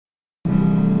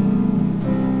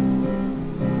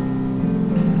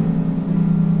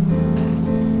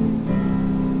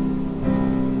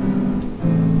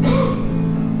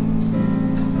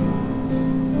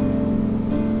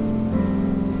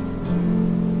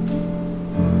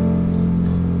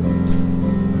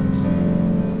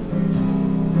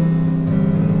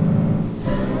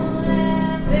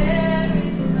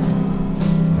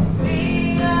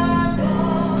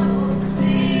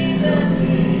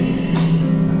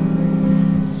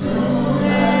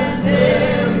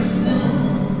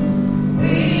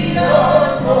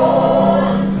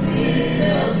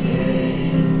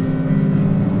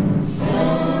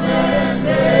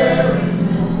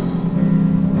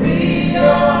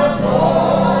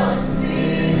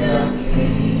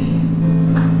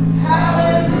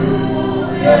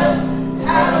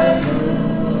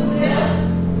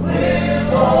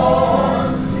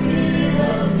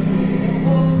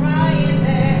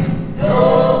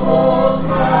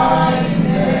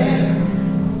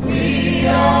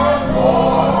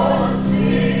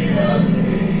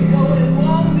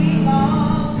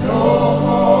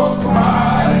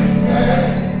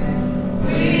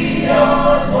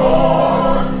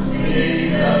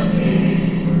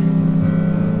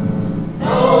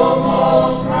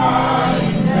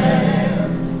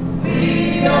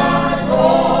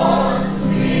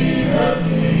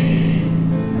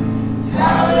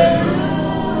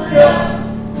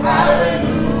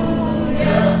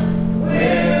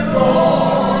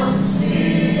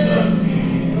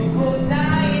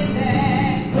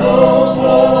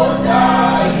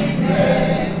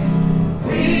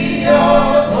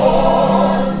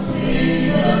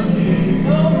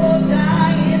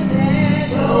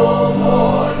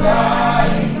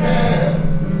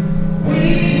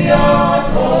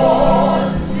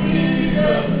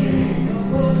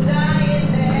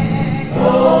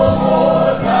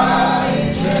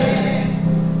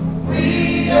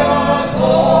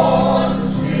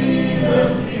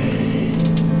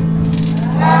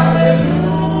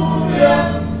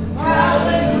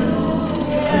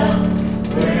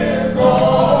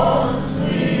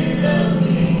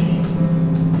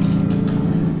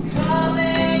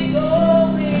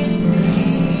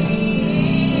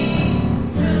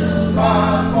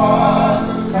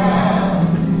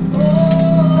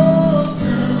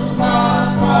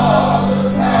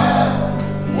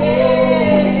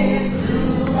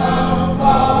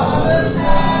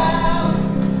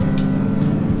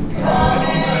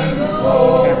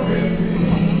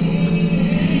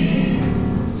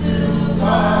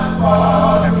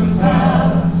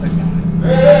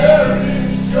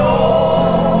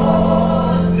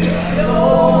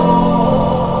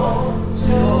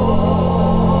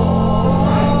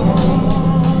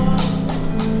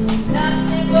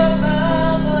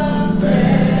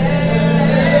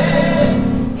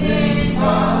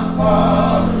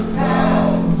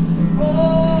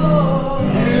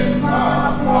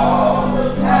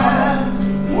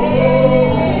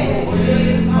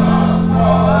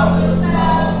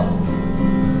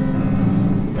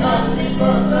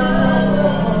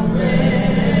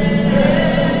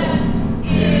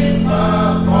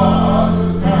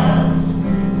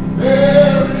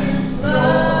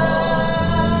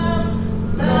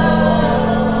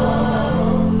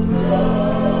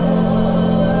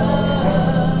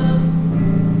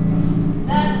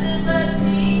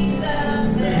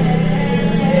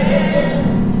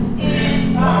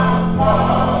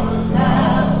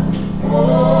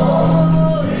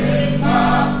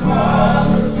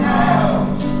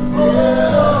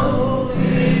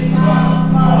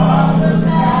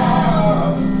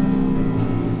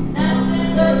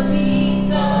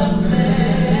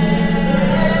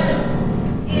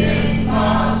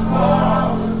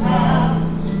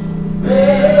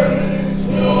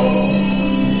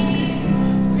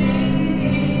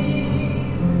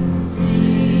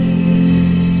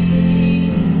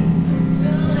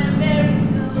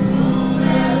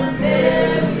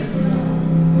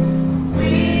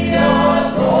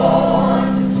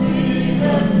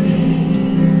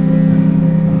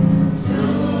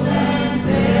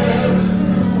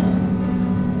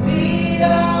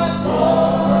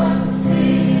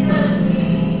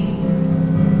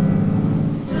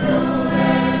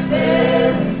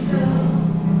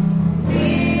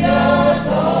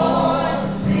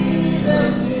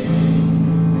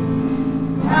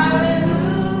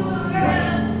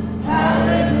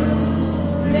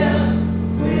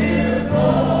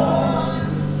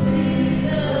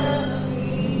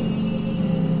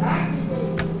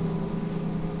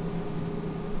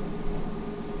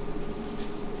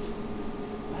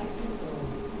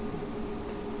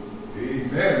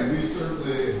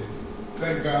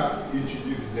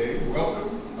today.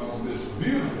 Welcome on this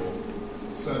beautiful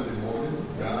Sunday morning.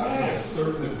 God has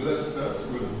certainly blessed us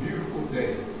with a beautiful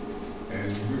day,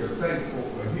 and we are thankful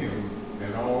for Him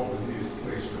and all that He has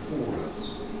placed before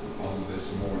us on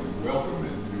this morning. Welcome,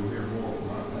 and you'll hear more from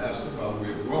our pastor by way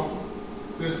of welcome.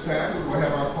 This time we're going to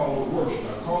have our call to worship.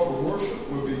 Our call to worship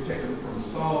will be taken from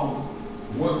Psalm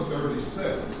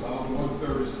 137. Psalm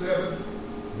 137,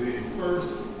 the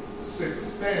first 6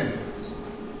 stanzas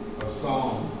of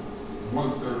Psalm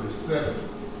 137.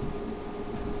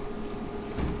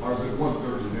 Or is it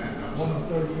 139?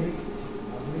 138,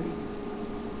 I believe.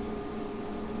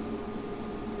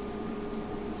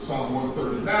 Psalm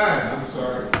 139, I'm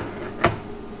sorry.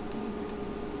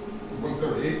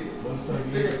 138.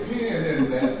 Stick a pin in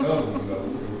that other one, though.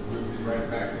 We'll be right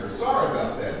back there. Sorry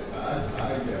about that. I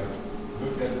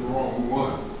looked at the wrong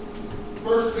one.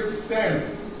 First 6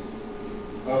 stanzas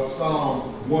of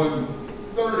Psalm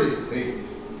 138.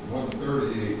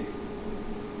 138.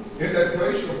 In that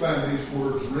place you'll find these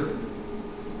words written.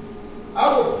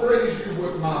 I will praise you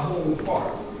with my whole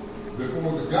heart.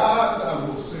 Before the gods I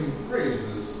will sing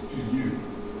praises to you.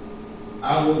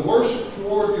 I will worship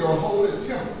toward your holy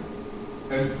temple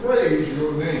and praise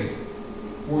your name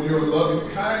for your loving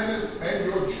kindness and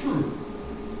your truth.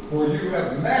 For you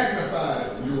have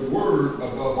magnified your word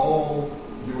above all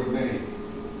your name.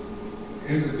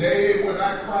 In the day when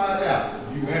I cried out,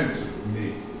 you answered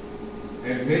me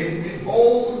and made me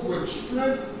bold with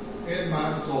strength in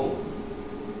my soul.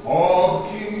 All the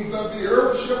kings of the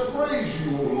earth shall praise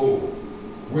you, O Lord,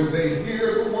 when they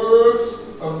hear the words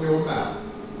of your mouth.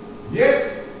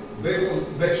 Yes,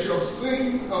 they shall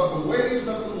sing of the ways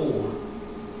of the Lord,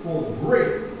 for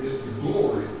great is the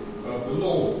glory of the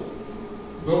Lord.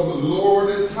 Though the Lord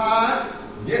is high,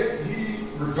 yet he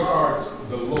regards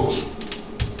the lowly,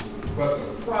 but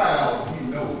the proud he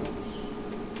knows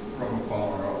from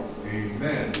afar off.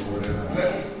 Amen, Lord, and a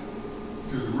blessing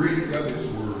to the reading of his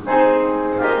word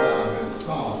that's found in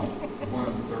Psalm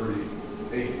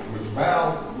 138. Would you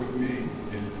bow with me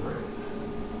in prayer?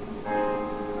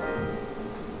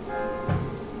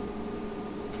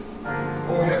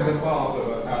 Oh, Heavenly Father,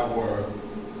 our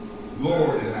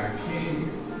Lord and our King,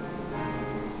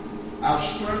 our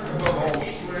strength above all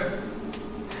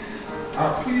strength,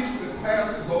 our peace that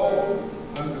passes all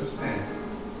understanding,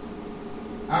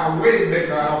 our way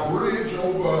maker, our bridge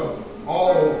over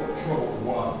all troubled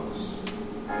waters,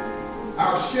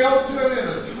 our shelter in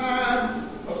a time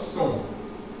of storm,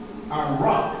 our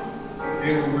rock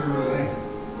in a weary land.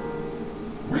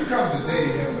 We come today,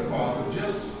 Heavenly Father,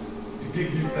 just to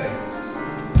give you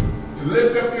thanks, to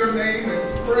lift up your name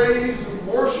and praise and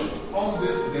worship on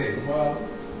this day.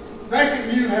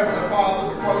 Thanking you, Heavenly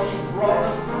Father, because you brought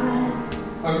us through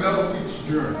another week's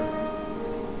journey.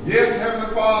 Yes,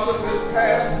 Heavenly Father, this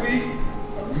past week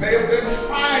may have been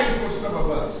trying for some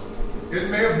of us. It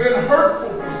may have been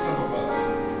hurtful for some of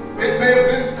us. It may have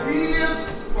been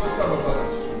tedious for some of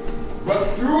us.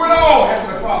 But through it all,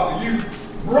 Heavenly Father, you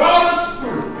brought us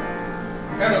through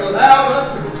and allowed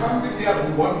us to come together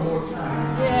one more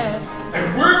time. Yes.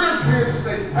 And we're just here to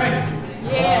say thank you.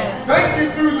 Yes. Thank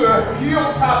you through the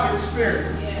hilltop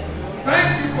experiences. Yes.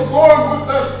 Thank you for going with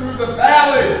us through the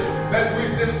valleys that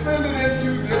we've descended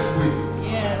into this week.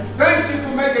 Yes. Thank you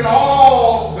for making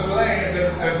all the land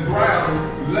and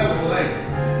ground level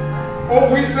land.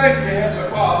 Oh, we thank you, Heavenly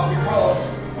Father, because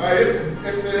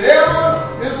if there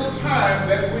ever is a time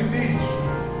that we need you,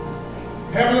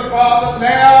 Heavenly Father,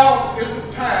 now is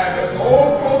the time. As the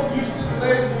old folk used to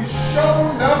say, we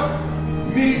sure enough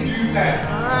need you now.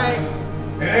 All right.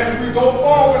 And as we go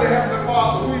forward, Heavenly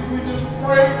Father, we just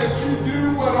pray that you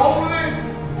do what only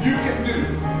you can do.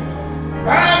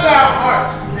 Bind our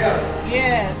hearts together.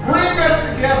 Yes. Bring us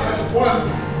together as one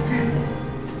people.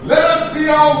 Let us be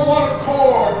on one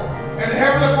accord. And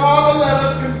Heavenly Father, let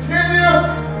us continue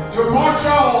to march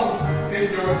on in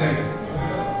your name.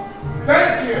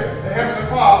 Thank you, Heavenly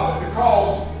Father,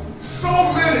 because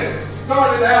so many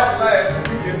started out last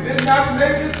week and did not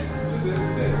make it to this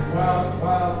day.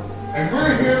 Wow. And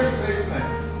we're here to say thank you.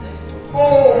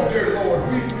 Oh, dear Lord,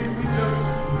 we just,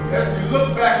 as we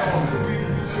look back on it, we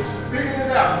just figured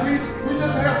it out. We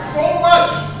just have so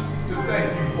much to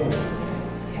thank you for.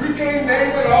 We can't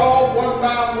name it all one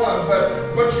by one,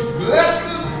 but you blessed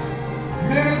us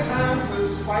many times in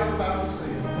spite of our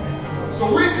sin.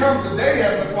 So we come today,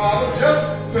 Heavenly Father,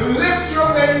 just to lift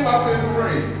your name up in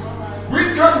praise.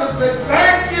 We come to say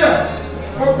thank you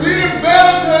for being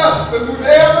better to us than we've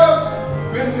ever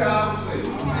been to ourselves.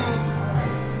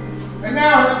 And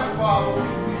now, Heavenly Father,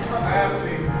 we come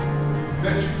asking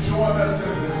that you join us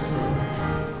in this room.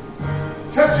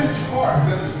 Touch each heart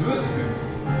that is listening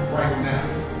right now,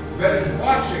 that is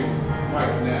watching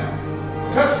right now.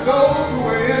 Touch those who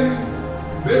are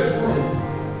in this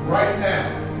room right now.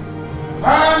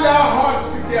 Bind our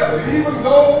hearts together, even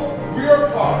though we are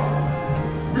apart.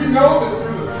 We know that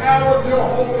through the power of your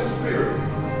Holy Spirit,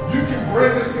 you can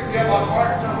bring us together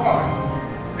heart to heart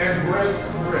and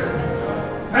breast to breast.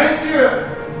 Thank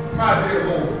you, my dear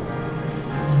Lord,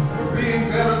 for being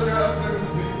better to us than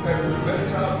we've been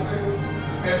to ourselves.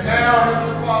 And now,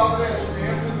 Heavenly Father, as we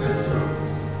enter this service,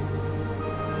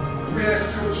 we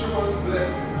ask your choice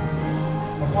blessings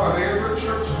upon every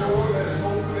church door that is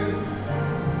open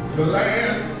in the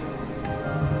land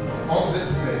on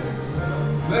this day.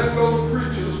 Bless those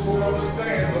preachers who will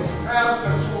understand, those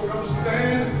pastors who will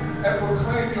understand and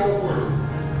proclaim your word.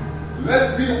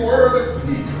 Let it be a word of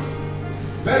peace.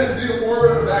 Let it be a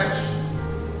word of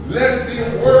action. Let it be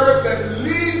a word that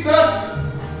leads us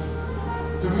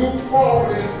to move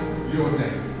forward in your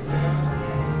name.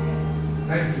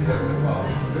 Thank you, Heavenly Father,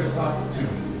 for this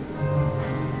opportunity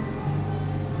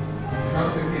to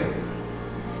come together.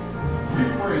 We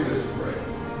pray this prayer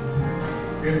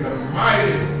in the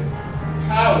mighty,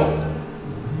 powerful,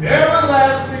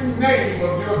 everlasting name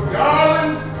of your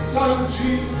darling Son,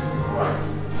 Jesus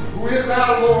Christ, who is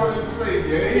our Lord and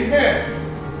Savior. Amen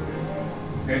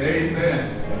and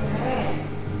amen.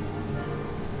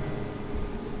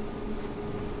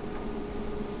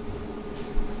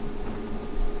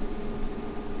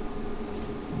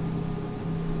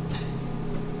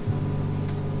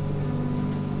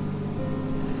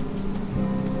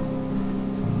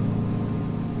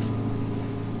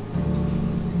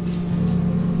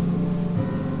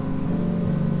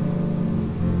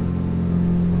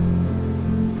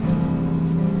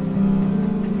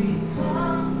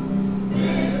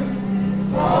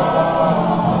 Oh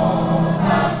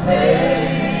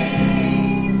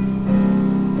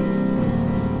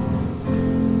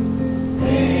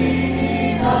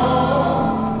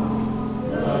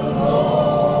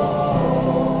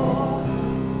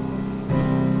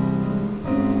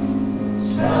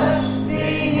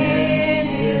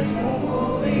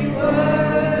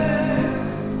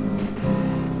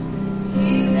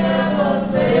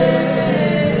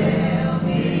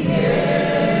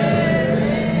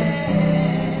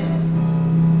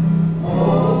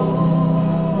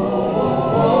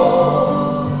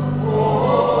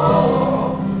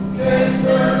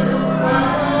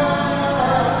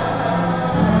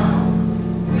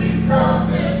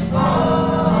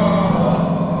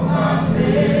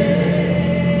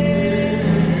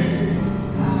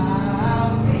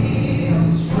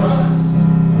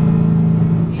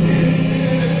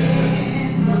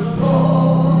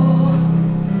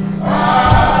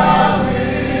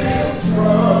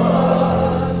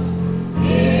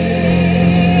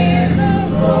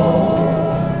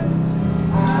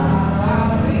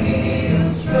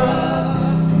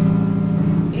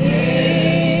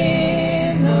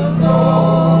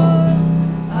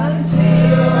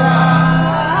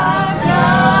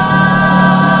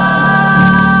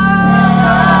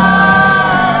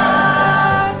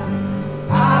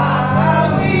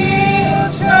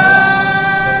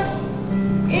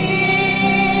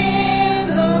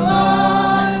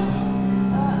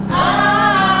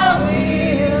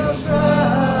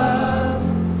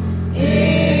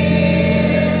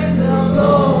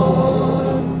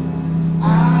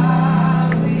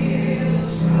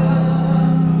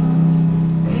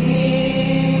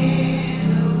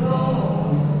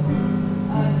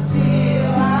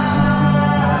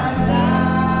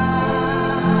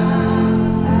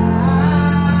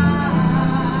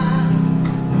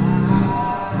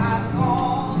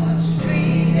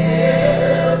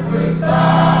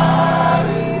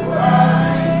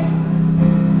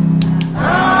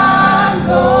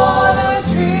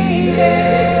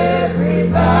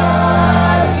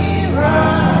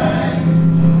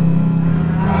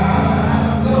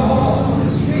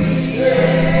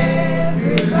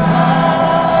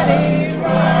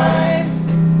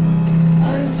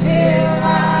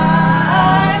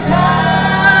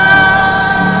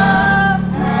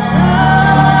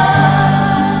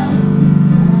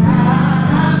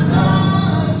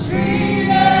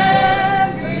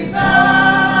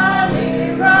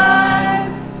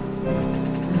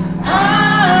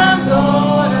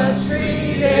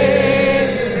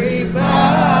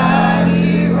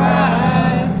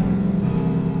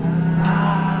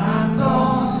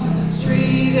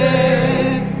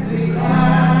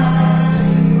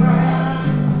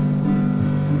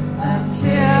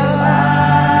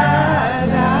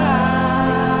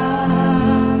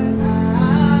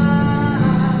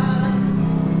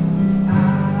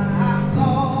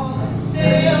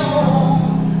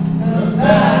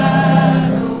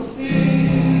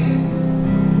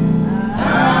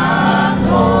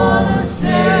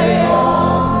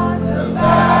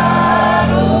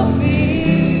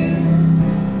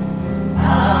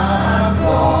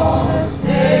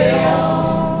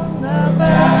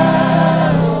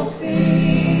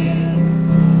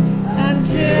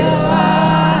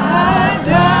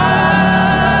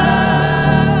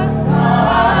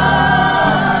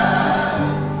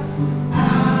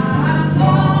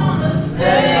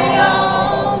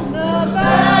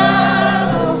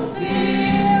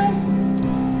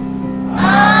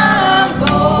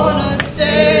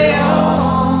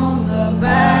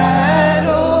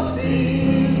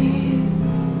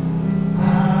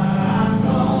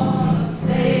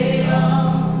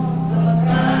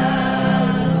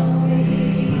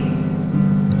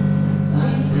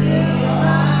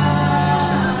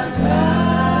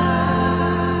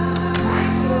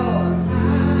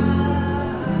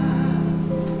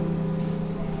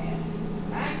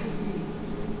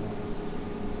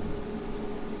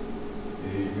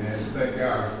thank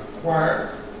our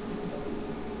choir,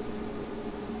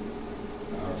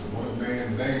 our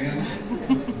one-man band,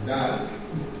 Sister Dottie,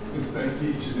 and thank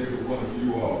each and every one of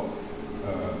you all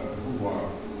who are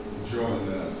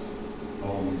joining us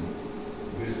on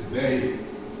this day.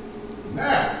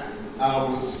 Now,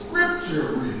 our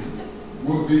scripture reading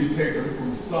will be taken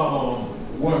from Psalm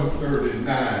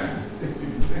 139,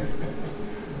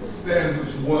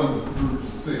 stanzas 1 through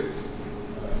 6.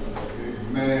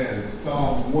 Amen.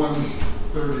 Psalm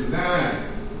 139,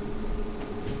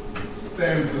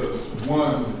 stanzas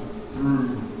 1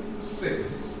 through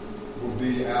 6 will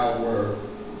be our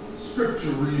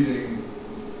scripture reading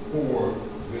for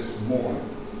this morning.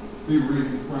 Be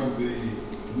reading from the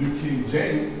New King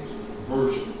James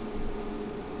Version.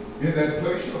 In that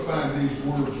place you'll find these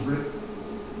words written.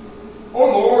 O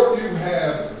Lord, you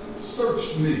have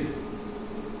searched me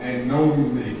and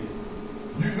known me.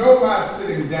 You know my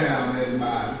sitting down and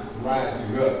my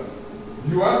rising up.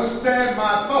 You understand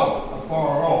my thought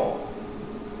afar off.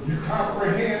 You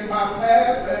comprehend my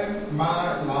path and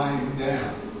my lying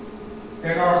down,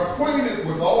 and are acquainted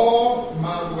with all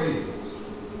my ways.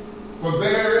 For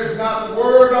there is not a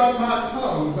word on my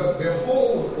tongue, but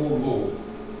behold, O Lord,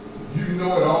 you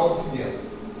know it all together.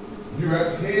 You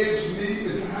have hedged me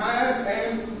behind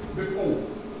and before,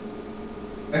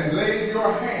 and laid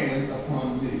your hand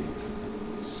upon me.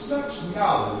 Such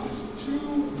knowledge is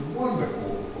too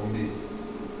wonderful for me.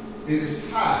 It is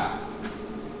high.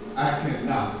 I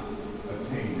cannot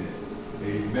attain it.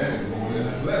 Amen. Lord, and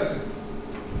a blessing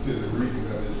to the reading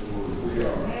of this word. We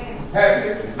are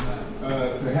happy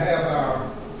to have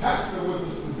our pastor with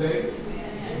us today.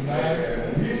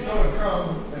 And he's going to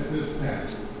come at this time.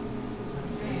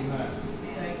 Amen.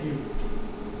 Thank you.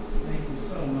 Thank you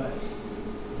so much,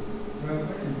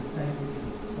 Reverend, and thank you to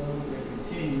those that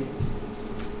continue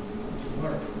to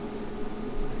work.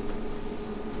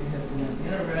 It has been an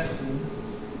interesting,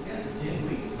 10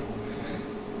 weeks.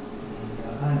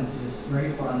 And I am just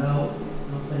grateful. I know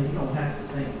they'll say you don't have to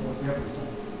thank folks every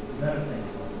Sunday. You better thank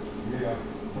folks. Yeah.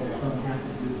 Folks don't have to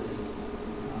do this.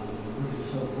 We're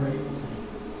just so grateful.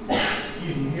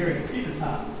 Excuse me, here at Cedar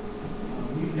Top,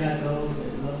 we've got those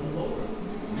that love the Lord.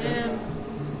 Yeah.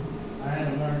 I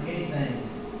haven't learned anything.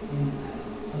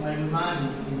 Somebody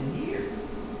reminded me in a year.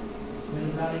 It's been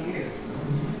about a year. So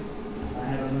I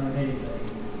haven't learned anything.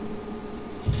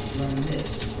 I've learned this.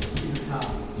 Cedar Top.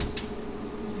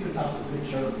 Cedar Top's a good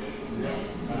church. Yeah.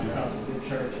 Cedar Top's a good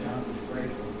church, and I'm just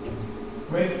grateful.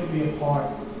 Grateful to be a part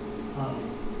of it.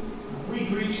 We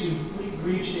greet you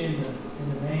in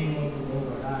the name of the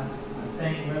Lord. I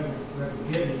thank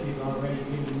Reverend Gibbons. He's already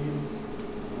given you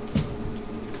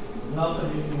welcome,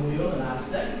 if you will, and I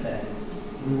second that.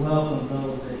 We welcome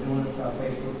those that join us by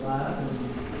Facebook Live, and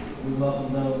we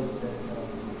welcome those that are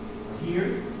here.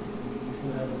 We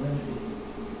still have a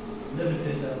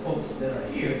limited folks that are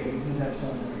here, but we do have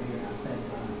some that are here, and I thank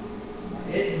God.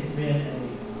 It has been an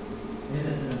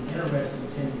interesting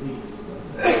 10 weeks.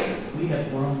 We have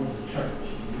grown as a church.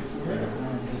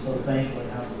 I'm just so thankful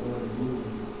how the Lord is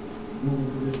moving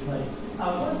through this place.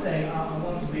 One thing I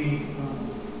want to be,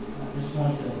 I just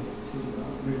want to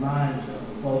remind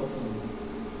folks,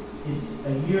 it's a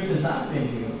year since I've been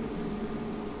here,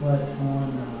 but on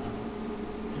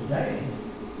today,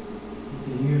 it's a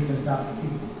year since Dr.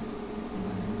 Peoples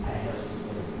passed.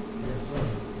 Yes, sir.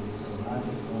 And so I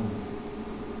just want to,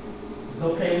 it's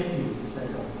okay with you, just take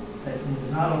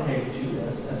it's not okay with you,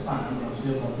 that's fine, I'm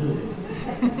still going to do it.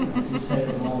 Just take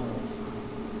a moment,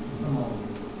 just a moment.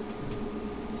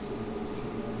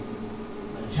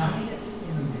 A giant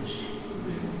in the ministry.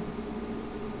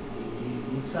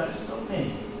 He touched so many.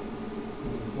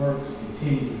 His works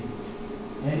continue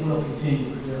and will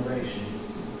continue for generations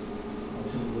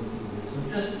until we look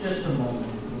through this. So just a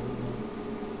moment.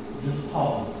 Just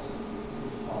pause.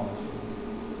 Just pause.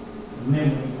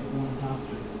 Remembering of one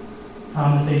Dr.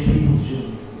 Thomas H. Peoples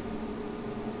Jr.,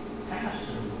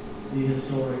 pastor of the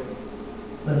historic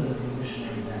Pleasant View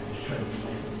Missionary Baptist Church,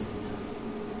 Mason, Kentucky.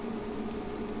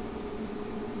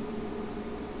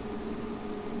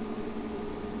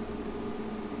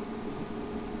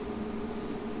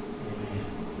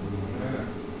 Amen.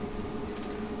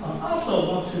 I also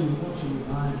want to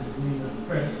remind us we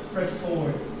press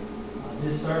towards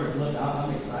this service. Look,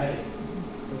 I'm excited.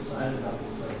 I'm excited about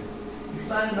this service.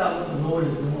 Excited about what the Lord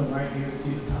is doing right here at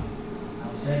Cedar Top.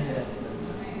 I've said that, but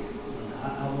I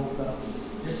woke up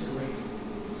just grateful,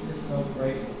 just so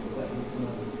grateful for what He's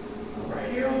doing right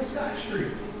here on Scott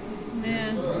Street.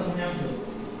 Man. So we don't have to.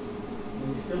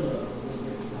 We still a little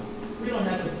bit. We don't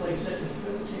have to play second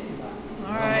fiddle to anybody.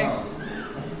 All right.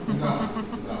 No.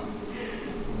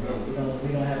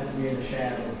 We don't have to be in the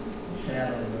shadows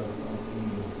of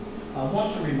I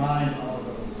want to remind all of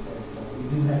us that we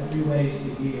do have 3 ways to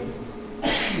give.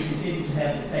 We continue to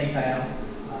have the PayPal,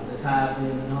 the tithe in,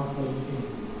 and also you can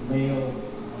mail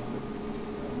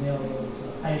those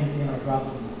payments in or drop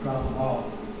them off.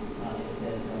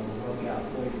 That will work out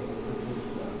for you.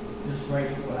 We're just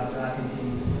grateful for how God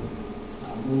continues to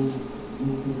move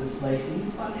through this place, even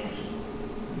financially.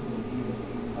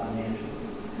 Even financially.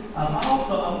 I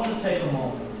want to take a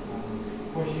moment. Of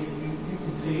course, you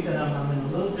can see that I'm in a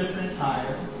little different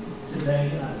attire today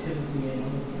than I typically am.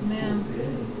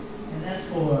 And that's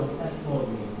for a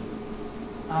reason.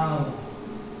 I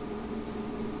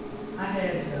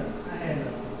had a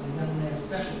young man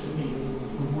special to me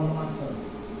with one of my sons.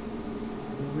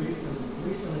 He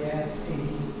recently asked me.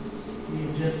 He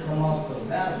had just come off the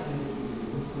battlefield.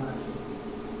 Not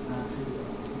to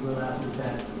realize we've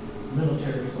got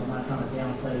military, so I'm not trying to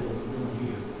downplay what we're doing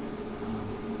here.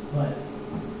 But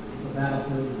it's a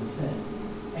battlefield in a sense.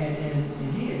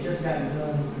 And he had just gotten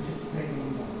done participating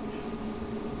in march.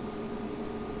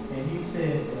 And he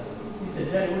said,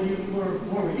 Daddy,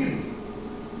 where were you?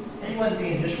 And he wasn't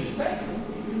being disrespectful.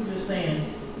 He was just saying, he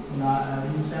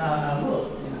was saying, I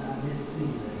looked and I didn't see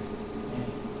you there. And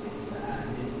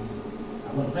I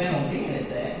wasn't planning on being at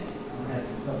that. I had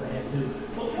some stuff I had to do.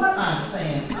 But what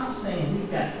I'm saying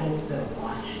we've got folks that are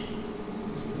watching.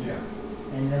 Yeah.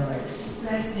 And they're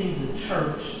expecting the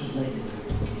church to make it.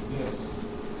 Yes.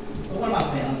 But what am I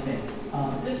saying? I'm saying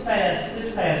this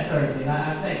past Thursday, and I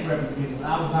thank Reverend Gibbons, I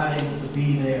was not able to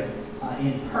be there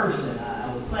in person.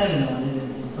 I was planning on it,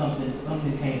 and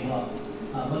something came up.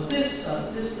 But this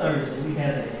Thursday, we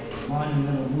had a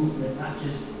monumental movement, not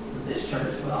just for this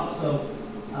church, but also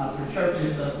for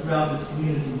churches throughout this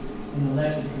community in the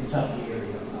Lexington, Kentucky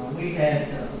area. We had a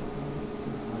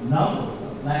number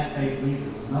of black faith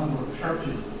leaders, a number of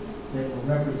churches that were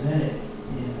represented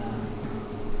in a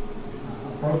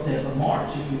protest, a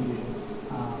march, if you will.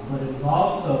 But it was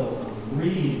also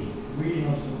reading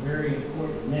of some very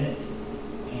important minutes.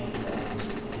 And I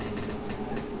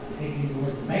hate to use the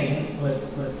word demands,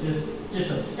 but just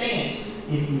a stance,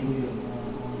 if you will,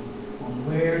 on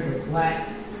where the black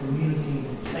community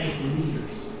and faith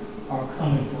leaders are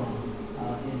coming from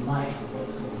in light of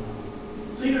what's going on.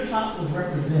 Cedar Top was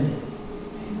represented.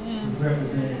 Amen.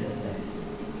 Represented as that.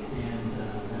 And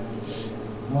that was a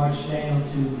march down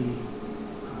to the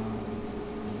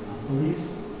police,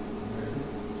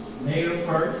 mayor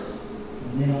first,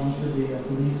 and then on to the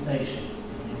police station.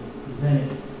 And presented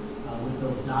with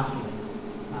those documents.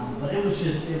 But it was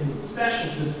special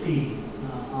to see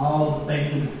all the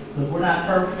things. But we're not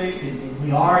perfect, and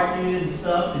we argue and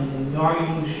stuff, and we argue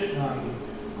when we shouldn't argue.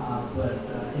 But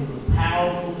it was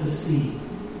powerful to see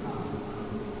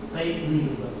faith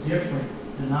leaders of different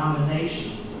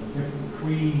denominations, of different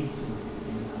creeds, and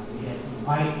we had some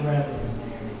white brethren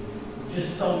there. And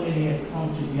just so many had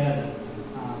come together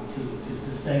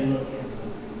to say, look,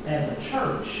 as a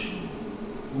church,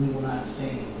 we will not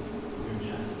stand for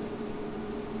injustices.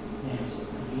 And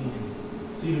again,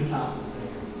 Cedar Top was there,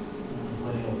 and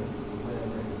well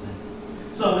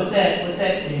represented. So with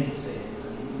that being said,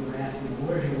 you were asking,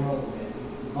 where's your robe at?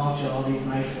 We bought you all these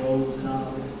nice robes and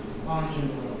all this. Why don't you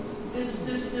robe?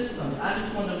 This Sunday, I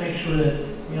just wanted to make sure that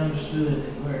we understood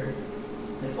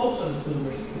that folks understood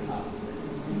where Cedar Top was at.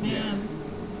 Amen.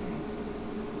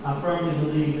 I firmly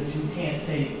believe that you can't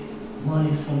take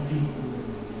monies from people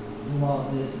and do all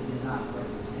this and then not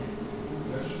represent.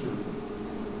 That's true.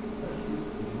 That's true.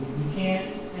 You can't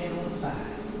stand on the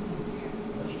side.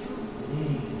 That's true. With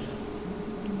any injustices.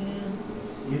 Amen.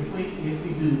 If we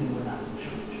do, then we're not the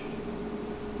church.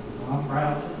 So I'm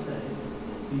proud to say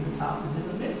that Cedar Top is in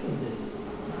the midst of this.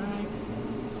 Right.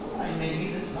 And somebody made me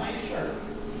this nice shirt.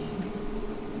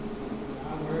 I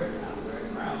wear it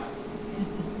proudly.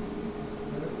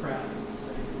 Very proud to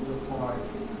say we're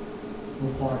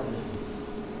part of this.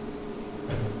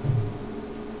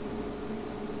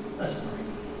 Let's pray.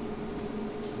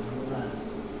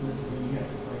 Listen, you have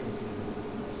to pray.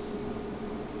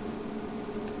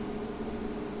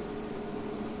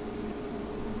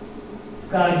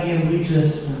 God, again, we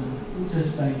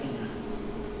just thank you.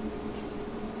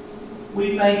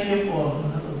 We thank you for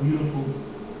another beautiful,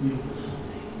 beautiful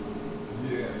Sunday.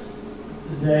 Yes. It's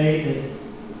a day that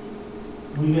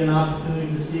we get an opportunity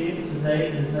to see it. It's a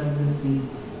day that has never been seen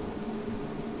before.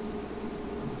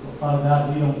 And so, Father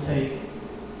God, we don't take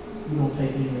any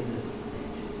of this for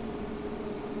granted.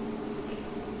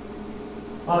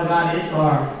 Father God, it's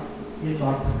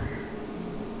our prayer.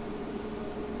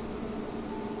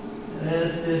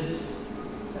 As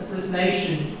this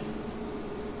nation,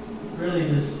 really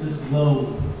this globe,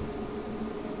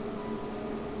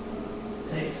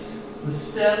 takes the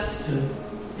steps to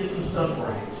get some stuff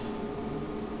right.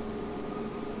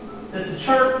 That the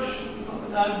church, Father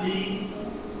God, be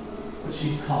what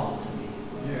she's called to be.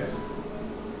 Yes.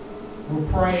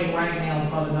 We're praying right now,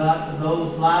 Father God, for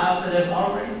those lives that have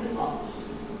already been lost.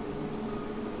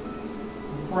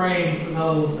 We're praying for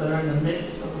those that are in the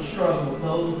midst of a struggle,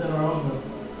 those that are on the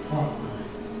front line.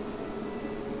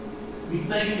 We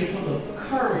thank you for the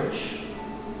courage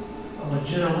of a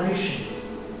generation,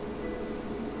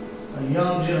 a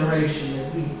young generation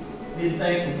that we didn't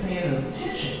think were paying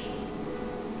attention.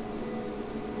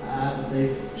 But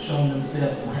they've shown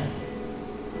themselves lacking.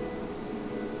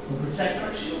 So protect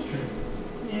our children.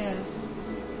 Yes.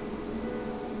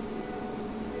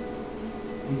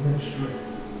 Give them strength.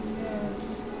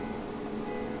 Yes.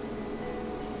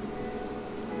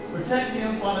 Protect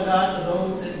them, Father God, for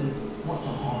those that would want to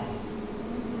harm them.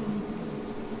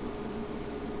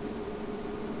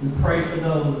 We pray for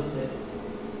those that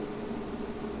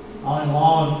are in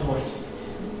law enforcement.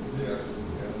 Yes.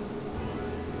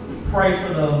 We pray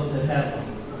for those that have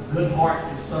a good heart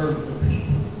to serve the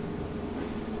people.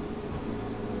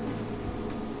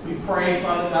 We pray,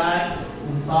 Father God,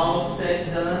 when it's all said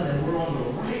and done, that we're on the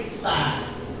right side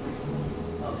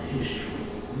of history.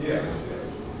 Yes.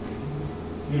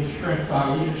 Give strength to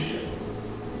our leadership.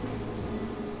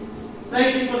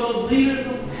 Thank you for those leaders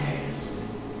of the past.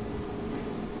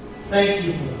 Thank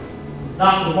you for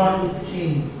Dr. Martin Luther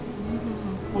King,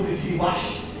 Booker T.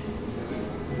 Washington.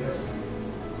 Yes.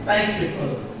 Thank you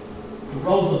for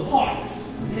Rosa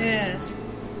Parks. Yes.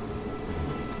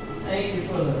 Thank you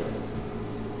for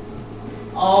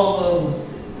all those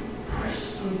that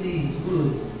pressed through these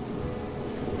woods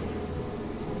before.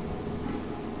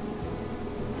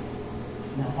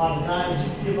 Now, Father God, as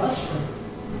you give us strength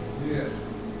Yes.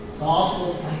 to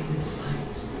also fight this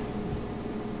fight,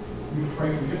 we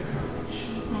pray for your courage.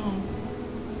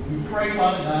 We pray,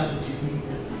 Father God, that you be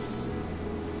with us.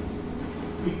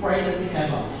 We pray that we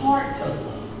have a heart to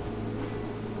love.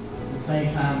 At the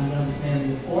same time, we understand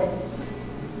the importance of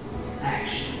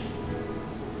action.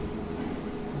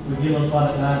 So forgive us,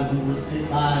 Father God, that we will sit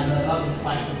by and let others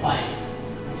fight the fight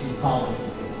that you call us to be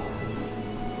a part of.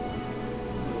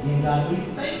 So again, God, we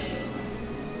thank you.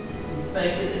 We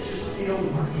thank you that you're still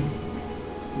working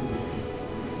through your people.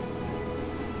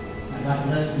 Now, God,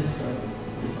 bless this service.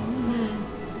 This honor.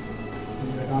 It's in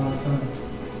your darling Son.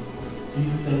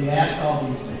 Jesus said, we ask all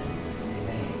these things.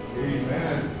 Amen.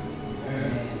 Amen.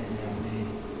 Amen.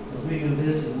 As we do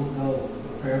this, and we'll go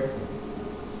prepare for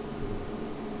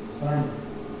the sermon.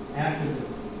 After the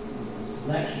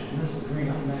selection, Mr. Green,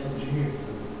 I'm glad that you're here,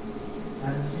 sir. I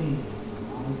haven't seen you in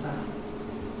a long time.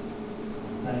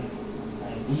 Thank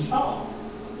you. We talked,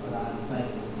 but I'm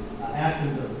thankful. After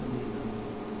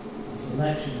the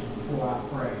selection, before I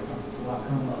pray, before I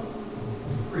come up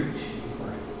to preach, we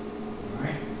pray. All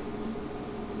right?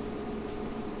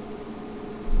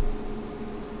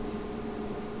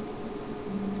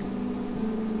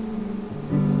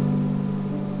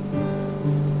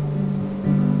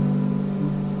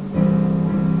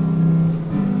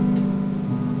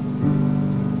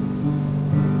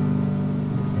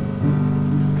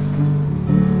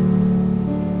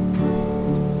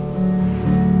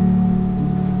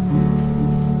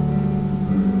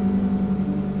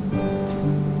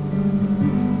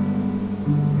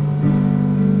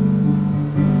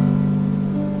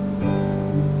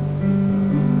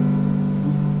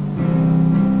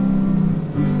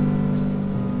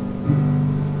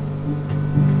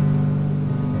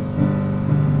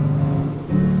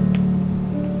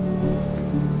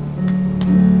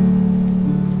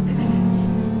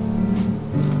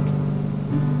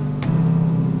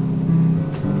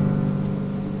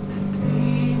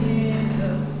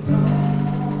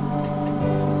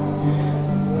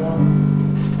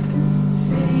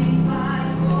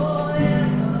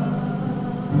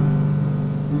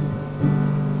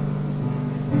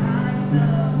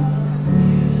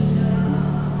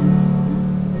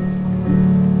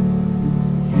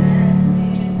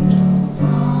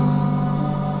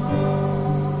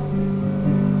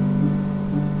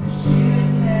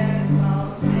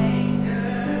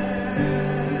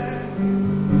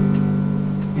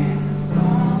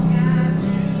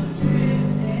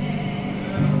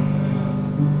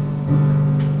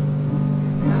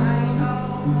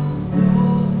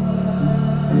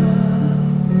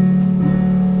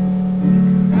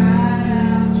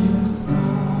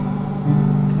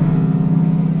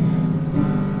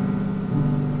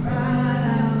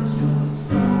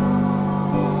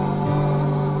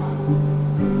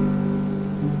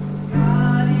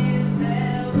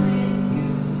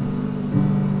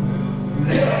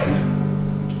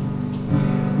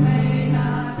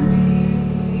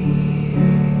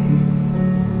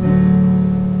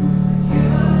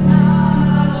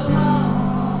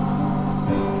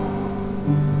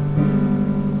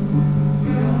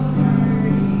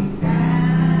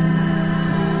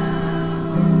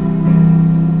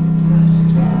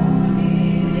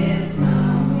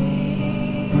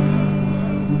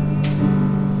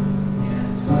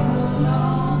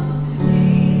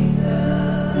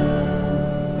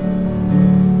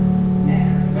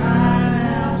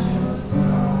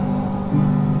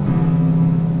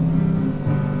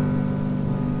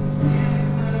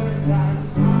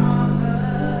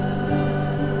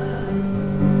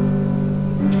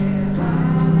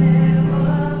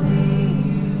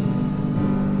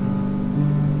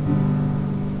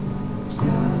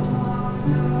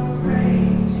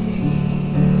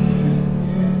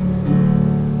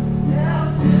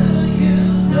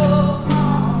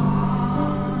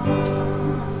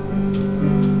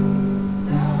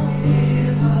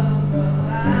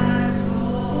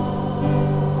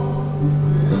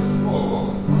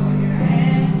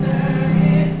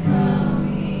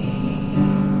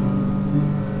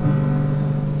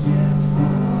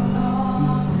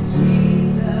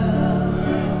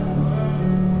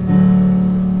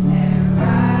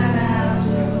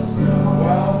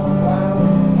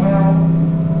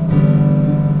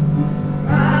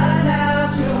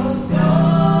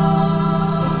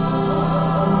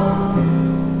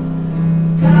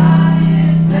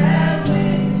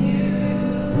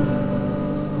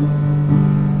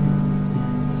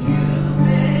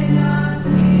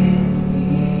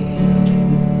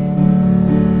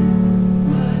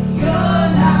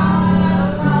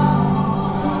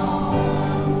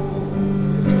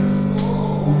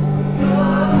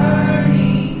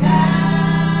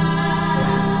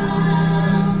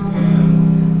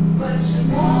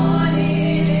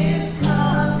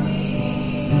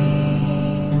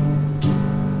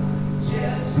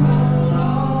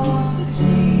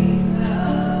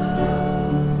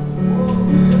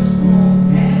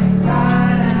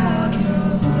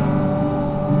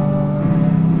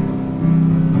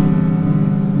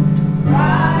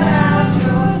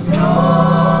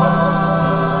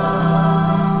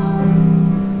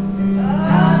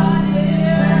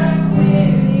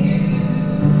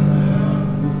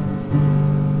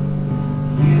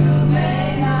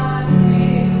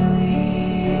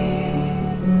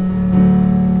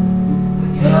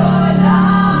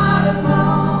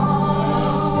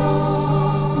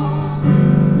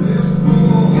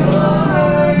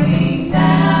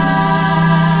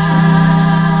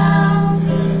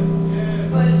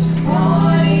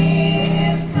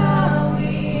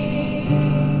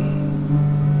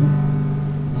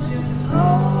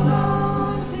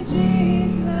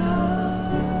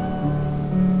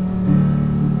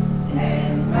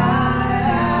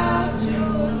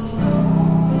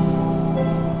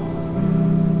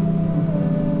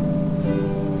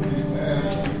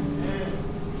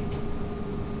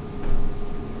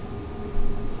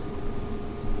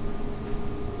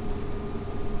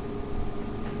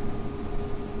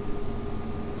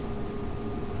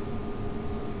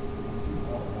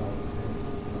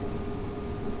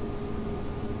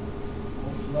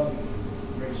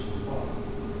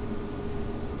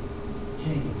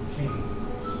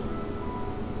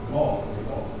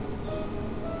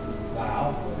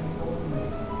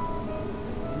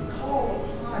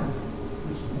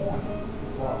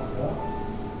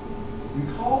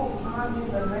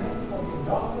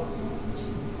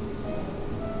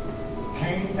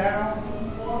 came down through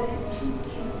 42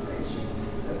 generations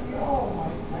that we all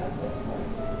might have that right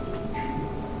to the tree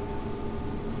of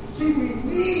life. See, we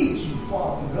need you,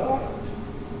 Father God.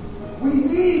 We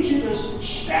need you to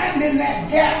stand in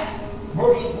that gap,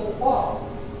 merciful Father.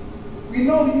 We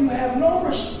know you have no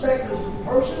respect of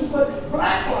persons, but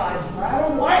black lives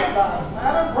matter, white lives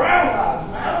matter, brown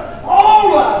lives matter,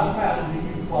 all lives matter to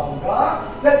you, Father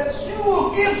God. That you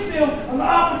will give them an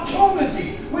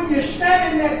opportunity when you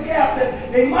stand in that gap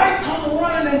that they might come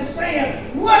running and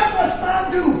saying, what must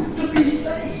I do to be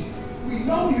saved? We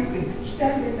know you can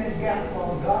stand in that gap,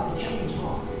 Father God, to change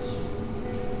hearts.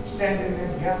 Stand in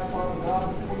that gap, Father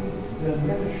God, between the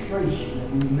administration that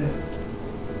we live in.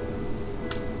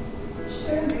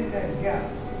 Stand in that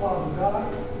gap, Father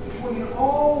God, between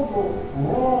all the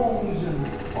wrongs and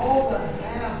all the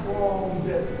half-wrongs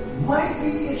that might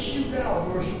be issued out,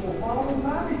 merciful Father,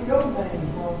 not in your name,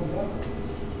 Father God,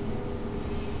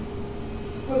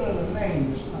 but in a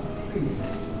name that's not pleasing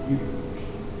to you.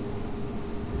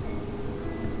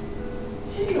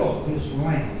 Heal this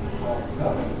land, Father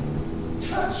God.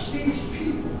 Touch these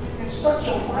people in such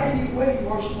a mighty way,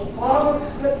 merciful Father,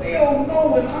 that they'll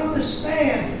know and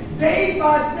understand day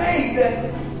by day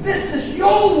that this is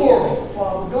your world,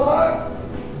 Father God.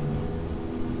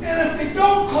 And if they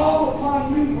don't call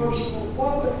upon you, merciful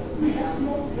Father, we have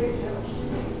no place else to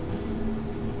go.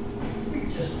 We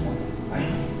just want to thank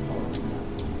you, Father God.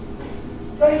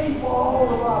 Thank you for all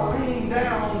of our laying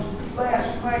downs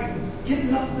last night and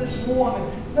getting up this morning.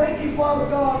 Thank you, Father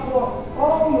God, for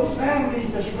all the families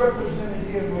that's represented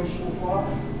here, merciful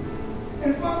Father.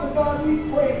 And Father God, we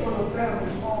pray for the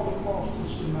families all across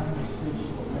this United States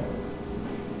of America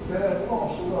that have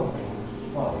lost loved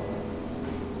ones, Father God.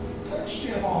 Touch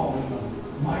them all in a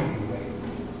mighty way,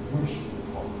 merciful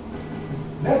Father.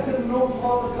 Let them know,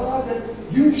 Father God, that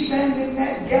you stand in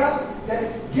that gap that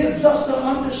gives us the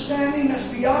understanding that's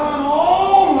beyond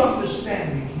all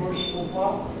understandings, merciful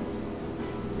Father.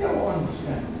 Your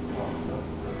understanding, Father God.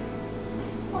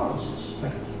 I'll just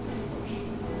thank you,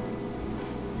 merciful Father.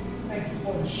 Thank you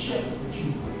for the shepherd that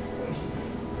you placed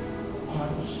upon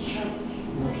this church,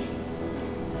 merciful Father.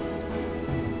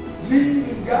 Lead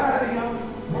and guide him,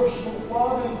 merciful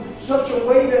Father, in such a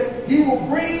way that he will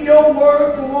bring your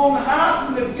word from on high,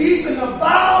 from the deep and the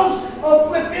bowels of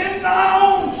within thy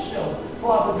own self,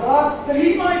 Father God, that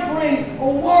he might bring a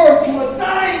word to a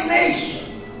dying nation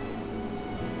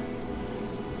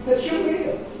that you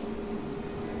live.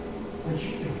 That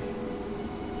you live.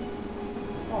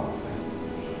 Oh, thank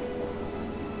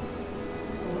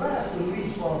you. And last but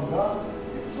least, Father God,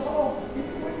 if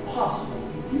it were possible,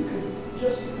 if you could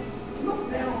just look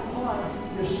down upon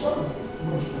your servant,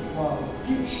 merciful Father,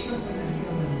 keep strengthening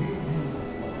him and building him up,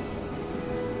 Father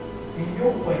God, in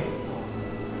your way, Father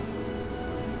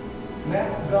God. Now,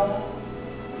 God,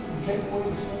 you take away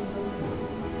the sin from the world.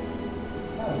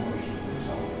 Have mercy on us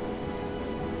all.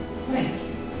 Thank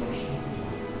you, merciful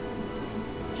Father.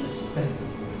 Just thank you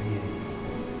for being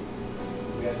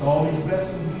here. We ask all these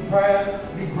blessings and prayers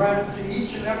be granted to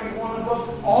each and every one of us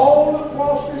all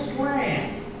across this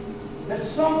land, that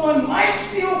someone might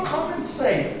still come and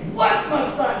say, what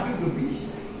must I do to be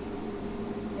saved?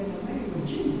 In the name of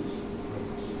Jesus.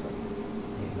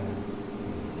 Amen.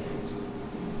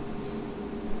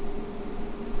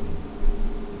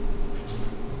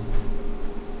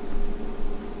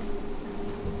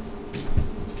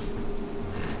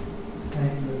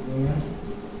 Thank you again,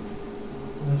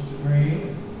 Mr. Green,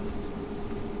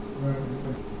 Reverend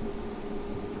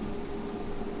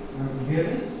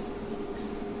Gibbons.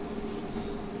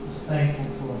 Just thankful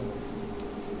for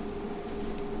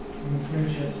your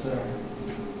friendship, sir.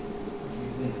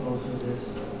 You've been close to this.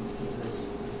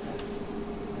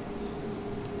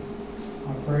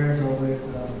 Our prayers are with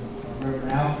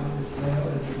Reverend Alfred as well,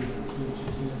 as he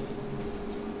reaches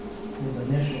his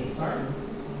initial sermon.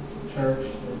 Church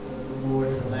that the Lord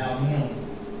has allowed him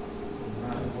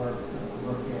to work at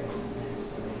the next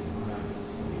 8 months.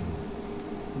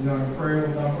 We are in prayer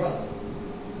with our brother.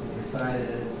 We're excited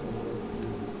that the Lord will do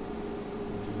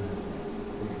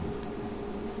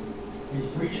that. It's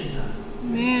preaching time.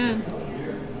 Amen.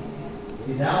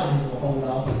 These albums will hold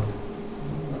off.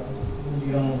 We'll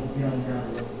get on down the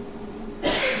road.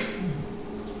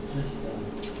 Just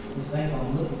think on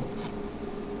looking.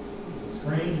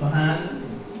 Screens behind them.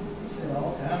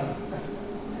 All kind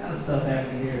of stuff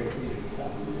happening here at City of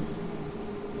South.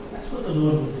 That's what the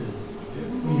Lord will do.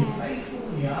 When you're faithful,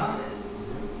 when you're honest,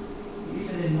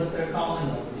 even in what they're calling a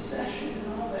recession and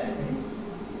all that, and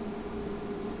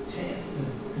chance to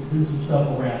do some stuff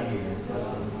around here. And so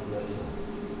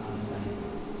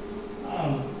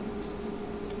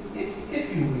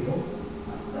if you will,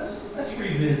 let's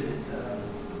read revisit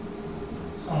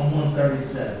Psalm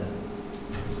 137.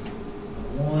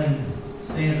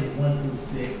 Stanzas 1 through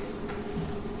 6.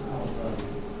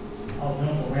 I'll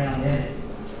jump around in it.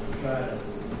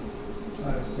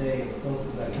 Try to stay as close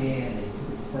as I can.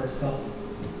 The first couple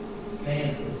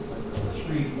stanzas, but let's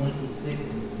read 1 through 6 in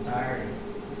its entirety,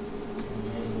 and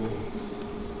then we'll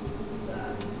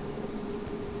dive into this.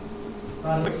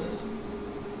 Prophets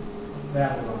of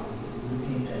Babylon, this is the New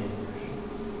King James Version.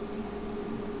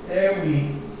 There we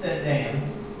sat down,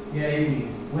 yea, we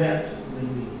wept when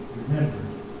we remembered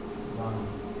Zion.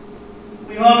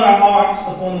 We hung our harps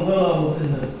upon the willows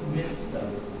in the midst of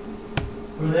it.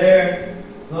 For there,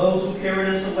 those who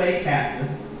carried us away captive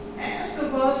asked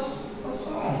of us a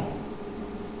song.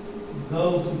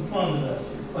 Those who plundered us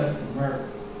requested murder,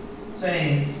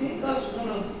 saying, sing us one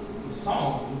of the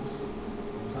songs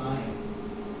of Zion.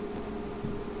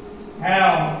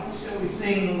 How shall we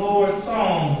sing the Lord's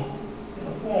song in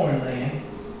a foreign land?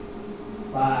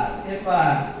 If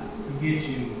I forget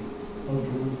you, O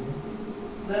Jerusalem,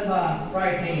 let my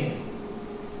right hand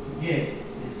forget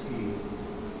its skill.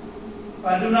 If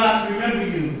I do not remember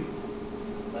you,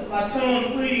 let my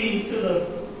tongue cleave to the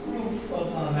roof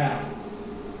of my mouth.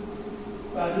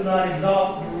 If I do not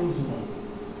exalt Jerusalem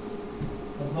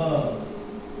above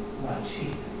my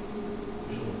chief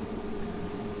joy.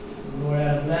 Lord,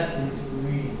 add a blessing to the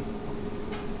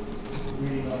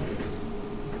reading of this.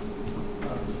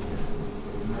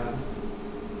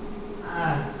 I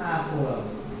for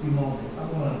a few moments, I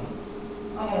want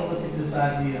to look at this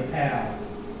idea of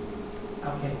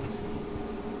how can we see?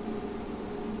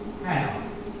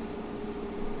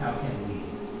 How can we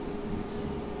see?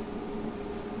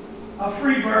 A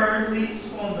free bird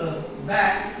leaps on the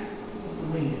back of the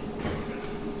wind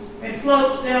and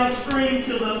floats downstream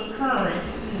to the current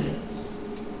ends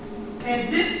and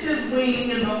dips his wing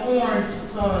in the orange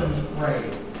sun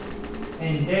rays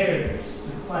and dares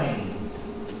to claim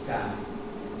the sky.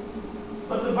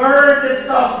 But the bird that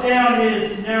stalks down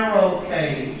his narrow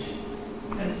cage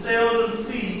can seldom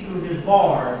see through his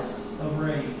bars of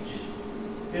rage.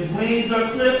 His wings are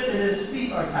clipped and his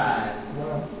feet are tied.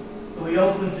 So he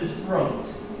opens his throat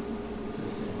to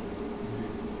sing.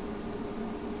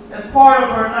 As part of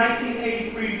her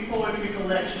 1983 poetry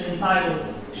collection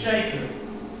entitled Shaker,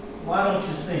 Why Don't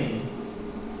You Sing?,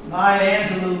 Maya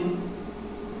Angelou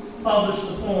published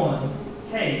the poem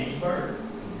Caged Bird.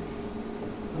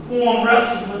 The poem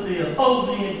wrestles with the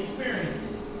opposing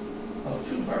experiences of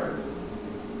two birds.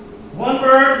 One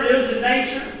bird lives in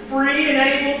nature, free and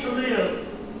able to live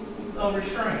with no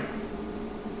restraints.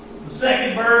 The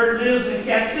second bird lives in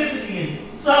captivity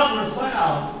and suffers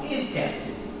while in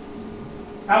captivity.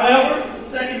 However, the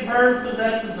second bird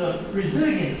possesses a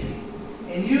resiliency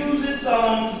and uses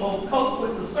song to both cope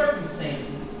with the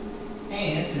circumstances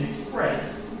and to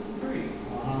express grief.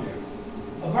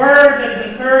 A bird that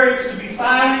is encouraged to be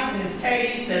silent in his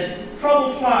cage has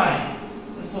trouble flying,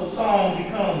 and so song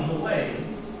becomes a way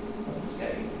of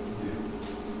escape.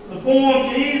 The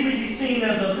poem can easily be seen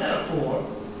as a metaphor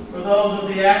for those of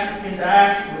the African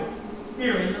diaspora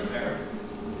here in the Americas.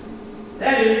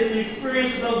 That is, the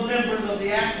experience of those members of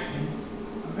the African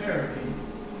American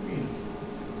community.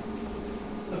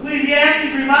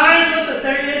 Ecclesiastes reminds us that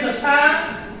there is a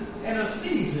time and a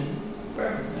season for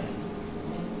everything.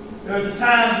 There's a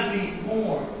time to be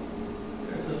born.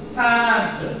 There's a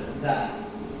time to die.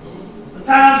 A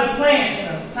time to plant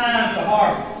and a time to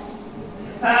harvest.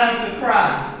 A time to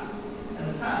cry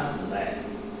and a time to laugh.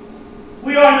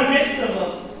 We are in the midst of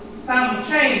a time of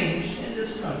change in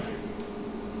this country.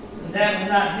 And that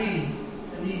will not be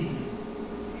an easy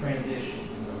transition.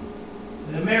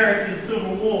 The American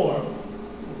Civil War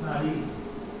was not easy.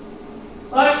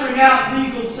 Ushering out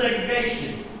legal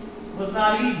segregation was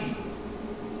not easy.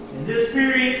 And this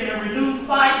period in a renewed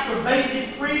fight for basic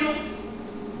freedoms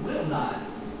will not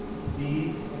be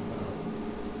easy.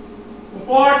 For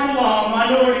far too long,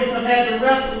 minorities have had to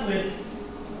wrestle with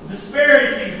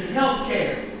disparities in health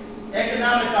care,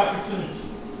 economic opportunity,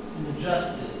 and the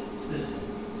justice system.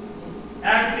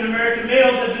 African American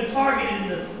males have been targeted in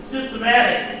the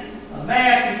systematic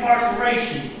mass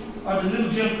incarceration, or the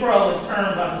new Jim Crow as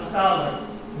termed by the scholar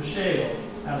Michelle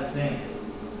Alexander.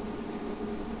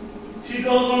 She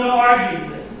goes on to argue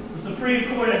that the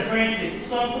Supreme Court has granted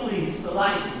some police the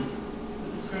license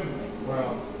to discriminate.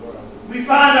 Well. We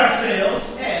find ourselves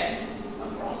at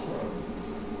a crossroads.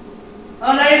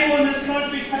 Unable in this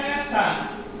country's past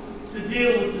time to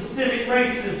deal with systemic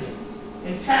racism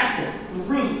and tackle the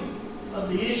root of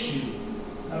the issue,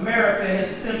 America has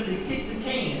simply kicked the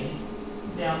can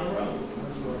down the road.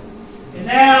 And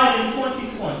now in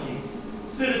 2020,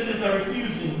 citizens are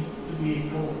refusing to be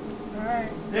ignored. All right.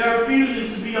 They're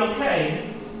refusing to be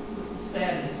okay with the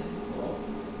status quo.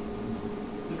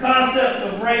 The concept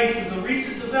of race is a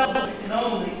recent development and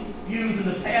only used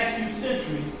in the past few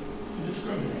centuries to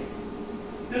discriminate.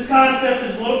 This concept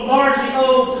is largely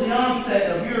owed to the onset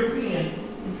of European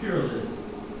imperialism.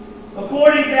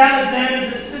 According to Alexander,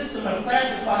 this system of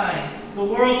classifying the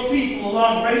world's people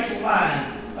along racial lines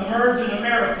emerged in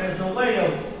America as a way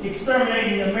of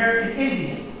exterminating the American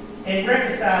Indians and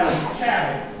reconciling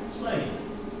chattel slavery.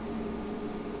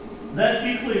 Let's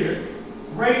be clear,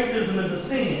 racism is a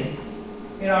sin,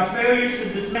 and our failures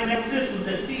to dismantle systems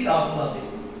that feed off of it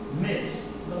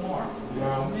miss the mark.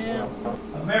 Yeah.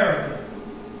 America,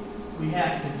 we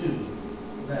have to do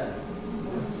better.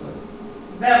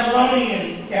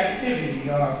 Babylonian captivity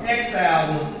or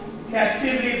exile was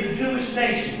captivity of the Jewish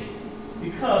nation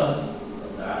because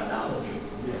of their idolatry.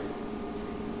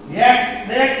 The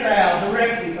exile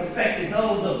directly affected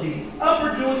those of the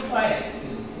upper Jewish class.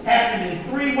 It happened in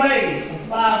three waves from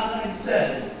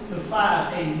 597 to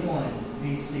 581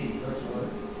 BC.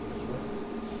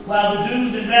 While the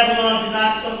Jews in Babylon did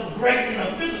not suffer greatly in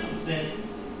a physical sense,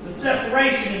 the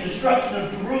separation and destruction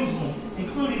of Jerusalem,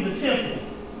 including the temple,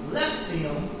 left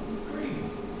them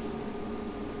grieving.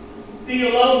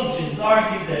 Theologians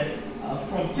argue that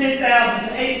from 10,000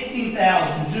 to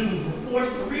 18,000 Jews were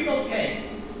forced to relocate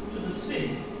to the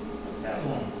city of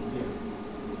Babylon.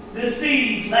 This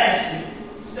siege lasted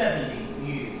 70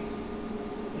 years.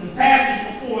 In the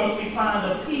passage before us, we find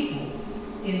a people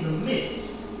in the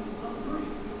midst of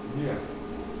grief.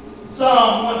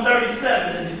 Psalm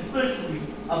 137 is explicitly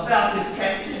about this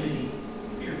captivity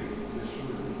period.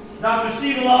 Dr.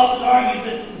 Stephen Lawson argues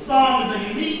that the psalm is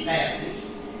a unique passage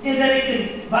in that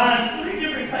it combines three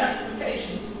different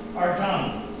classifications or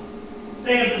genres.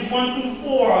 Stanzas 1 through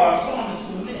 4 are psalmist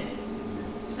lament.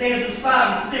 Stanzas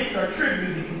 5 and 6 are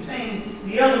tribute and contain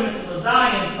the elements of a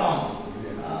Zion song,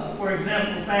 for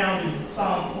example, found in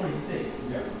Psalm 46.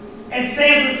 And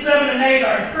stanzas 7 and 8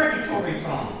 are imprecatory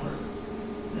songs.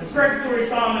 The imprecatory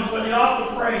psalm is where the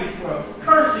author prays for a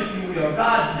curse, if you will, or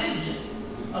God's vengeance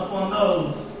upon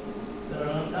those that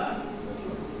are ungodly.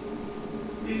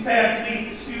 These past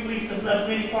few weeks have left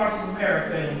many parts of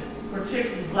America, and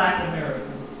particularly Black America,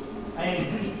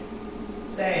 angry,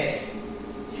 sad,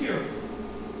 tearful,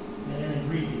 and in a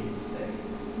grieving state.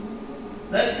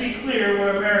 Let's be clear,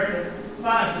 where America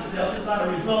finds itself is not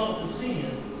a result of the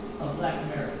sins of Black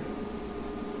Americans.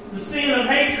 The sin of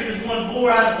hatred is one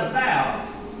born out of the bowels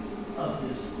of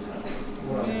this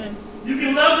country. Yeah. You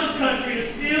can love this country and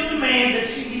still demand that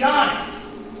she be honest,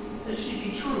 that she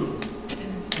be true,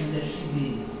 and that she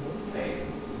be fair.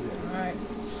 All right.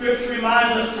 Scripture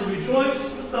reminds us to rejoice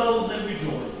with those that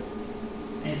rejoice,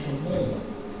 and to mourn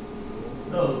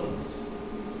those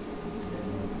that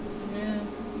mourn. Yeah.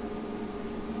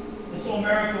 And so,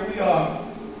 America,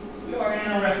 we are in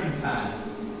interesting times.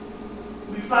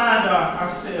 We find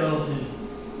ourselves in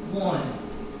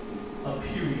a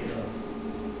period of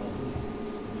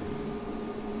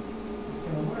so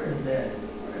where is that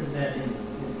in the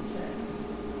text?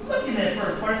 Looking at the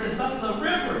first part, it says, "By the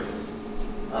rivers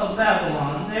of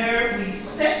Babylon, there we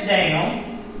sat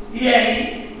down,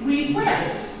 yea, we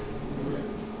wept."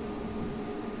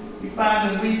 We find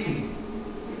them weeping.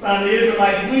 We find the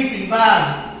Israelites weeping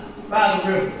by the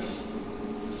rivers.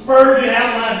 Spurgeon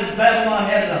outlines that Babylon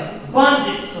had an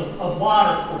abundance of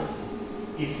water courses,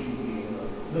 if you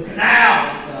will. The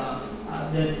canals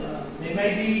that they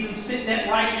may be even sitting at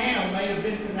right now may have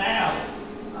been canals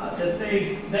that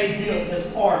they built as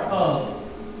part of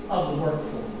the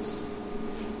workforce.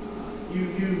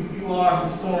 You are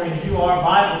historians, you are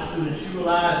Bible students. You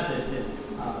realize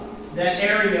that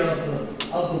area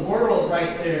of the world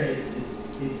right there is the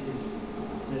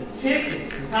Tigris,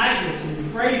 the Tigris, and the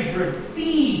Euphrates River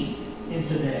feed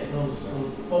into that.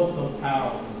 Both those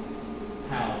powerful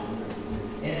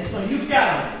rivers. And so you've got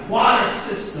a water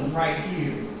system right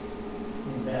here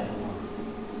in Babylon.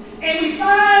 And we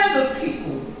find the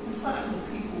people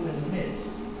in the midst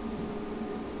of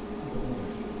the Lord.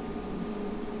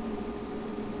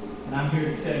 And I'm here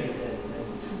to tell you that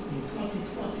in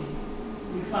 2020,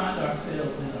 we find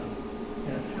ourselves in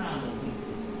a time of weeping.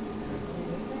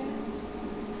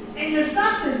 And there's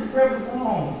nothing, Reverend,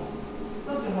 wrong.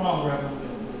 Nothing wrong, Reverend,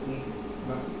 with weeping.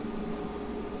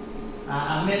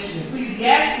 I mentioned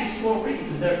Ecclesiastes for a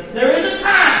reason. There is a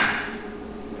time.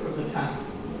 There was a time.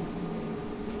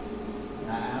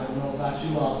 I don't know about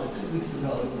you all, but 2 weeks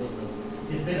ago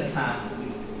it's been a time for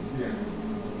me. Yeah.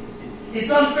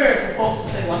 It's unfair for folks to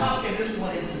say, well, how can this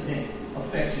one incident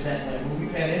affect you that way? When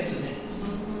we've had incidents,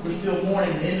 we're still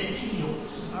mourning the Emmett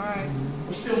Tills. All right.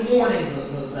 We're still mourning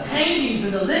the hangings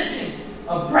and the lynching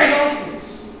of great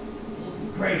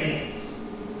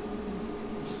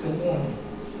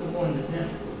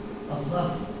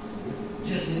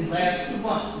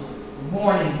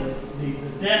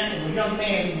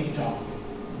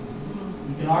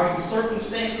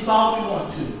us all we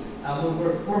want to.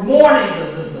 We're mourning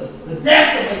the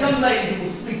death of a young lady who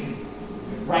was sleeping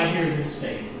right here in this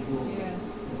state. In Louisville,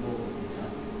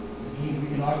 Kentucky. Again, we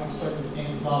can argue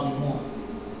circumstances all we want.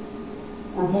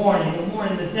 We're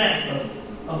mourning the death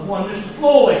of one Mr.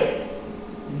 Floyd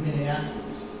in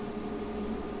Minneapolis.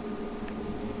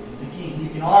 And again, we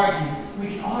can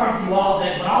argue all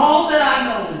that, but all that I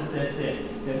know is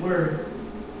that we're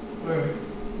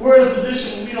in a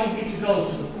position where we don't get to go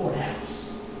to the courthouse.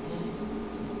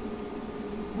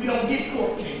 We don't get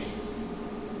court cases.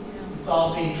 It's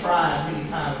all being tried many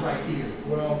times right here.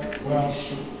 Well, on these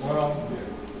streets. yeah.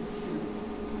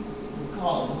 We're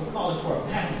calling for a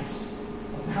balanced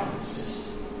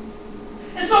system.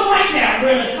 And so right now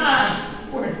we're in a time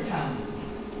of need.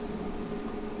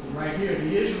 And right here,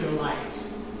 the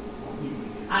Israelites are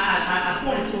weeping. I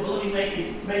pointed to it, but let me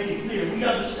make it clear. We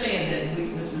understand that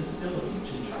this is still a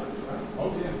teaching church, right?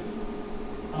 Oh, yeah.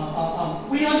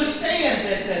 We understand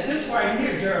that this right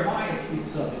here, Jeremiah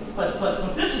speaks of it,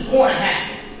 but this is going to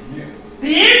happen. Yeah.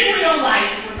 The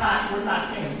Israelites were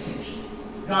not paying attention.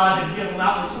 God had given them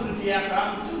opportunity after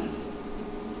opportunity.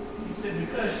 He said,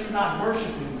 because you're not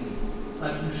worshiping me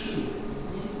like you should,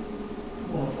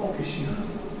 I'm going to focus you. I'm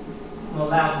going to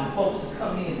allow some folks to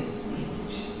come in and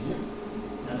siege.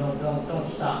 Now don't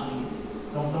stop me.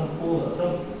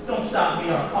 Don't stop me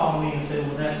or call me and say,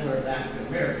 well, that's where the African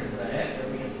Americans are at. They're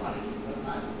being punished.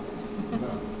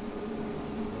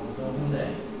 Don't do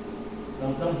that.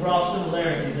 Don't draw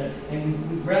similarities. And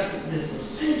we've wrestled this for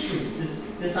centuries.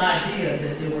 This idea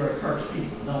that they were a cursed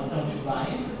people. Don't you buy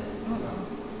into that? Don't.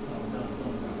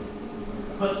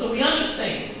 But so we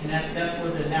understand, and that's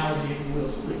where the analogy, if you will,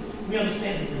 splits. We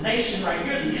understand that the nation right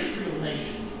here, the Israel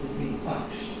nation, is being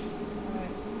punished.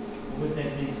 And with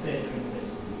that being said,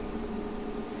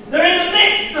 they're in the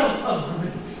midst of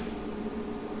grief.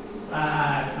 I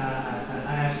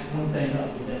ask one thing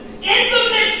of you, that in the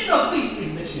midst of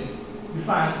weeping, that you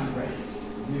find some rest.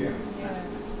 Yeah.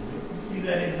 Yes. You see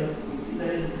that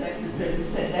in the text. It said we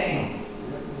sat down.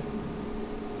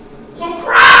 So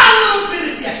cry a little bit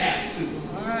if you have to.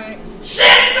 All right.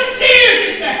 Shed some tears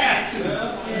if you have to.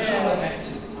 Yes. You sure have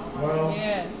to. Well,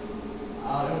 Yes.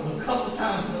 There was a couple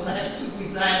times in the last 2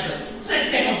 weeks I had to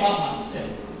sit down by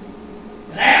myself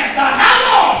and ask God, how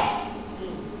long?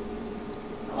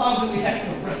 How long do we have to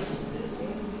wrestle with this?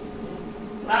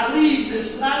 When I leave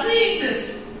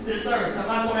this earth, am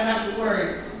I going to have to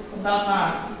worry about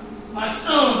my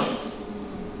sons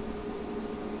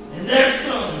and their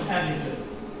sons having to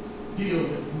deal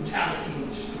with brutality in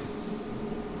the streets?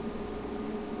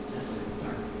 That's a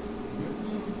concern.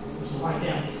 So right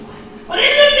now we fight. But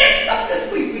in the midst of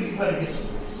this week, you better get some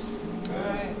rest. All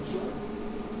right.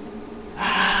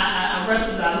 I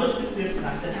wrestled, I looked at this and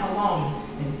I said, how long?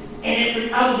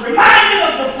 And I was reminded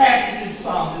of the passage in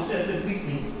Psalms that says that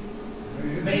weeping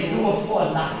may endure for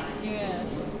a night. Yes.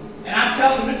 And I'm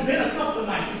telling you, it's been a couple of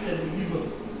nights. He said,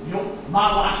 well,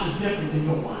 my watch is different than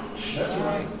your watch. that's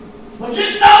right. But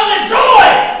just know that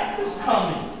joy is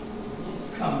coming. It's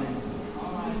coming.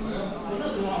 There's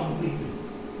nothing wrong with weeping.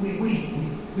 We weep.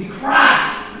 We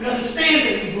cry. We understand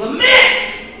it. We lament.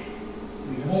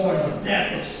 We mourn the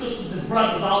death of sisters and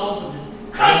brothers all over this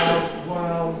country.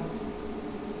 Well,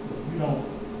 We don't,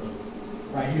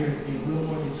 right here in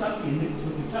Wilmore, Kentucky, in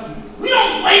Nicholsville, Kentucky, we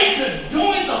don't wait to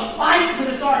join the fight when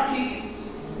it's our kids.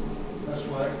 that's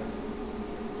right.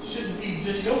 Shouldn't be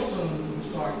just your son when you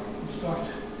start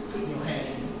putting your hand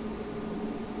in.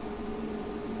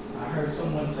 I heard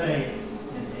someone say,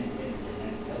 and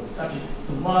that was touching,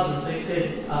 some mothers, they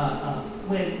said,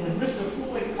 when Mr.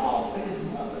 Floyd called for his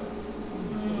mother,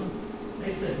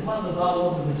 they said mothers all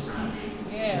over this country,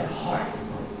 Yes. their hearts are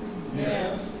broken.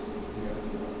 Yes.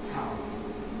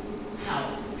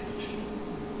 Powerful picture.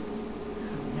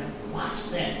 We have to watch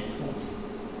that in 2020.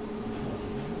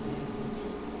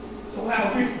 So while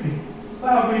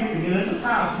weeping, and it's a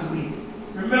time to weep,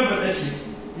 remember that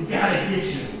you gotta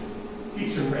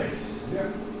get your rest.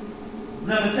 Yeah.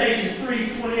 Lamentations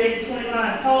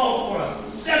 3:28-29 calls for a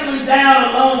settling down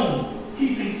alone,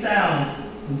 keeping silent,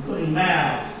 and putting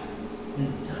mouths in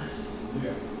the dust.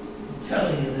 Yeah. I'm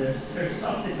telling you, there's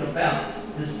something about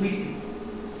this weeping.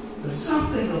 There's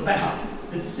something about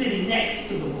the sitting next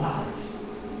to the waters.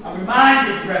 I'm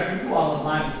reminded, Reverend, you all are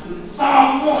Bible students,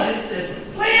 Psalm 1, it says,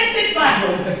 planted by the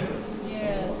rivers.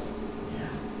 Yes. Yeah.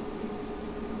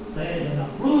 Planted and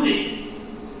uprooted.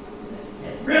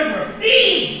 That river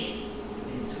feeds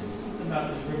into something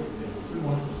about this river business. We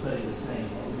want to study this thing,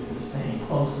 or we've been staying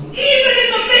closely. Even in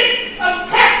the midst of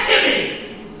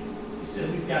captivity. He said,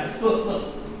 we've got,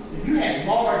 look, if you had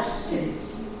large cities,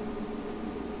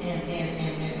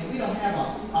 and we don't have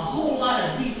a whole lot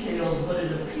of deep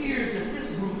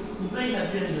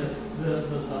have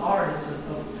been the artists of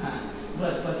the time.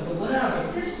 But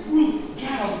whatever, this group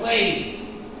got away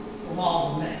from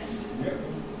all the mess. Yep.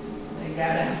 They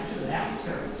got out to the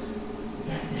outskirts,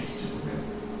 got next to the river.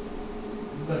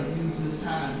 You better use this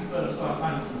time. You better start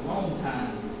finding some alone time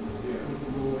Yeah. with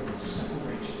the Lord and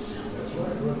separate yourself. That's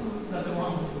right. Nothing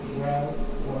wrong with weeping.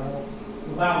 Well,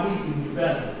 Without weeping, you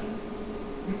better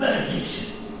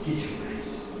get your rest.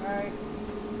 Right.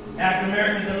 African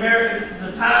Americans in America, this is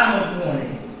a time of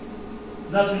mourning.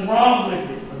 There's nothing wrong with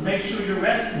it, but make sure you're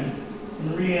resting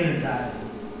and re-energizing.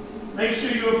 Make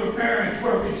sure you're preparing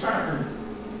for a return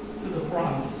to the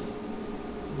promise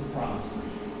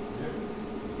land.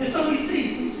 Yeah. And so we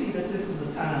see that this is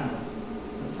a time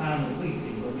of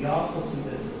weeping, but we also see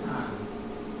that it's a time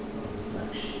of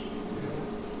reflection.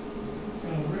 So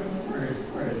where is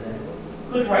that?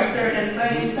 Look right there in that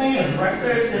same stanza. Right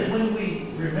there it says, when we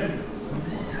remember.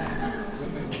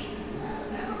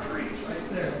 That'll preach right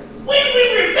there. When we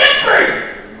remember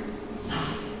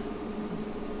Zion.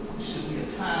 It should be a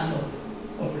time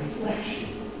of reflection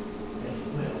as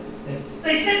well.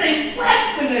 They said they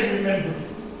wept when they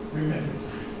remembered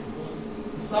Zion.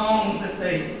 The songs that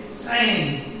they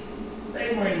sang,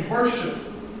 they were in worship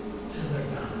to their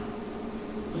God.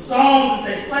 The songs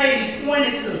that they played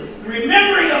pointed to the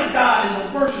remembering of God and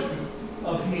the worshiping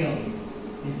of Him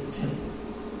in the temple.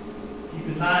 Keep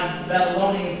in mind, the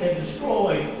Babylonians had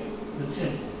destroyed the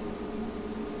temple.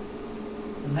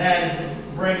 And that is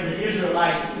bringing the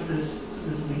Israelites to this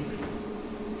week.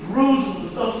 Jerusalem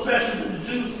was so special that the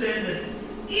Jews said that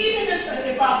even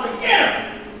if I forget her,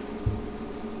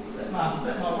 let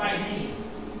my right hand,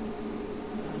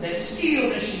 that skill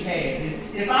that she has,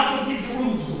 if I forget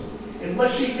Jerusalem and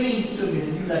what she means to me,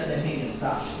 then you let that hand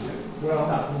stop. Well,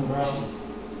 Stop doing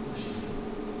what she's doing.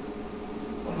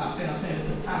 What am I saying? I'm saying it's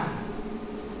a time.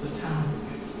 It's a time of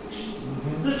reflection.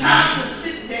 Mm-hmm. It's a time to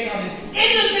sit down and in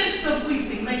the midst of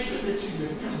weeping, make sure that you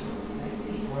remember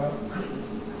the goodness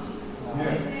of God.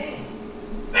 Yeah.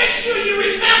 Make sure you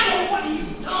remember what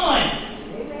He's done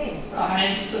Amen. to our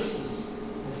ancestors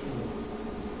before.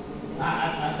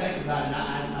 I think about it,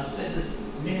 and I've said this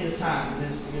many times, and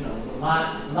it's, a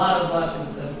lot of us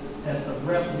have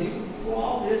wrestled, even before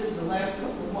all this, in the last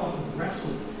couple of months, have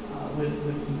wrestled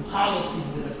with some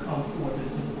policies that have come forth and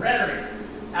some rhetoric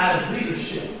out of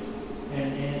leadership.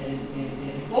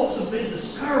 And folks have been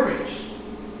discouraged.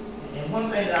 And one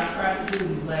thing that I've tried to do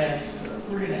these last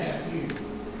 3.5 years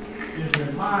is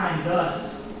remind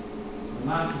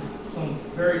some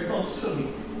very close to me,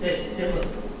 that look,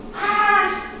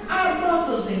 our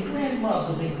mothers and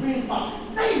grandmothers and grandfathers,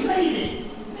 they made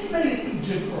it through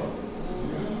Jim Crow.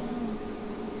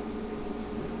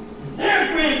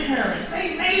 Their grandparents,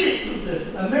 they made it through the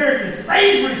American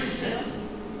slavery system.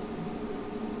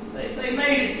 They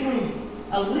made it through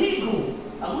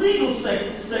illegal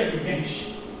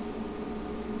segregation.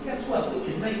 Guess what? We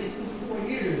can make it through 4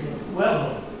 years of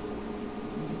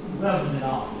whoever's in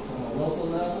office on a local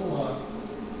level or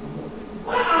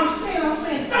what I'm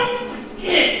saying, don't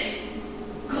forget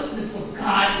the goodness of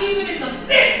God, even in the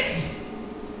midst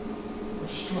of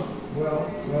struggle.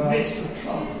 In the midst of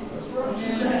trouble. That's right.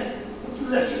 Don't you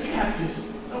let your captives,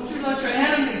 don't you let your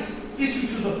enemies get you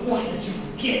to the point that you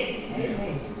forget.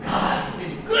 Amen. God's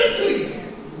been good to you.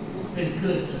 He's been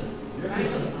good to us.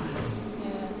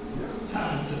 Yes. Yes.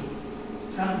 Time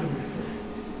to reflect.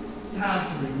 Time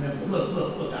to remember. Look.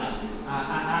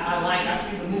 I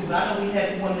see the movement. I know we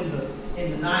had one in the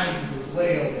 90s as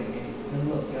well. And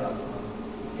look, I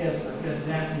guess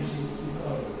Daphne, she's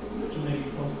Rachel may be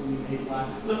close to me age-wise.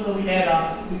 Look, we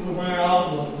were wearing all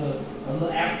the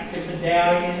little African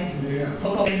medallions,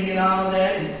 and all of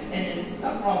that, and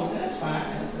nothing wrong with that. That's fine.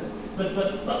 But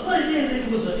what it is,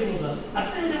 it was a thing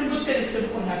that we looked at and said,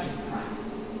 we're going to have some pride.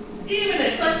 Even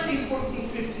at 13, 14,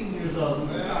 15 years old,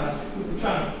 we were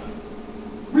trying to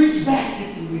reach back,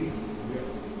 if you will,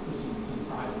 with some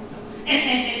pride.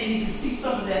 And you can see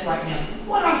some of that right now.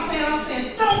 What I'm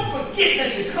saying, don't forget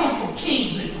that you come from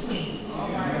kings and queens. All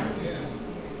right. Yeah.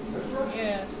 That's right.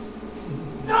 Yes.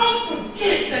 Don't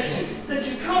forget that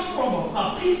you come from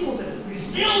a people that are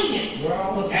resilient.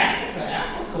 Look, Africa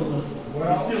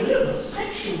still is a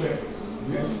sanctuary.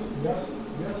 Yes.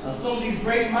 Some of these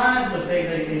great minds, look,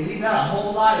 they leave out a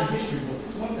whole lot in history books.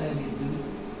 It's one thing we can do,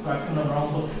 start coming up with our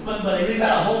own books, but they leave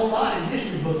out a whole lot in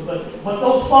history books. But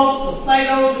those folks, the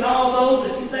Plato's and all those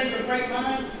that you think are great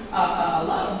minds, a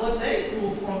lot of what they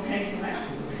pulled from came from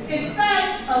Africa. In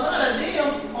fact, a lot of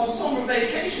them on summer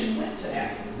vacation went to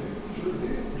Africa. Sure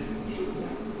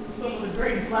did. Some of the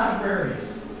greatest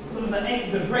libraries, some of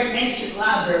the great ancient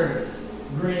libraries,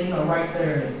 right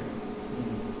there in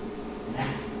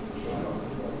Africa.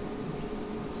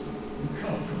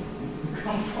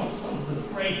 come from some of the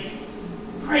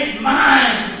great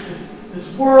minds that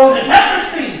this world has ever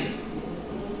seen.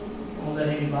 Don't let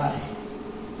anybody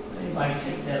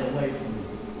take that away from you.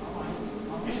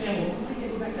 You're saying, well, why can't you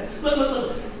go back there?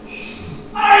 Look.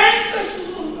 Our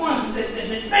ancestors were the ones that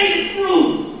made it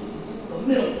through the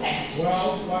Middle Passage.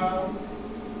 Wow.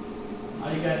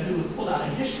 All you got to do is pull out a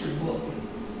history book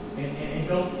and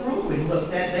go through and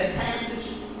look at that passage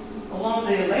along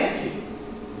the Atlantic.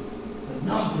 The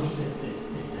numbers that died.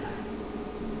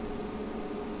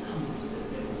 Numbers that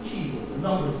were killed. The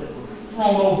numbers that were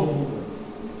thrown overboard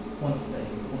once they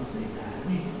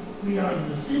died. We are the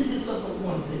descendants of the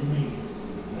ones that made it.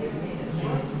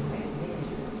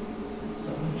 So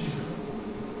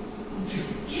don't you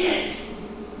forget,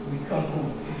 we come from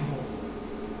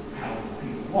powerful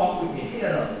people. Walk with your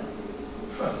head up,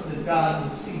 trusting that God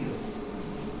will see us.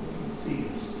 See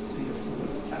us through.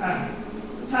 It's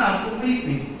a time for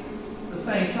weeping. At the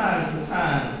same time, it's a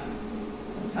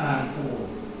time for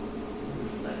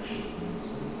reflection.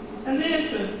 And then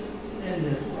to end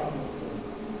this, we're almost done.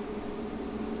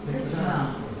 There's a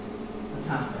time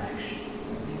for action.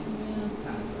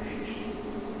 Time for action.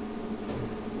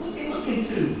 Look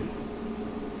into.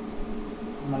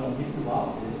 I'm not going to get through all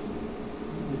of this.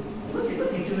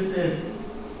 Look into it. Says,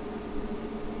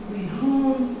 we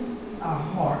hung our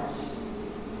hearts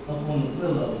upon the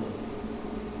willows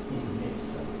in the midst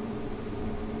of it.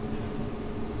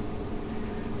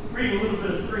 Read a little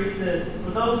bit of 3. It says,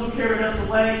 for those who carried us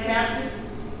away captive,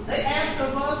 they asked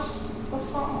of us a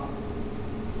song,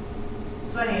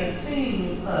 saying,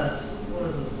 sing us one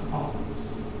of the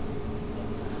songs of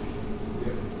Zion.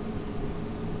 Yep.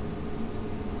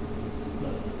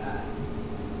 Look,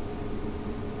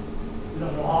 we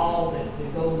don't know all that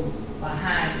goes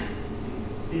behind it.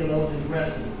 Theologians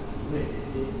wrestle with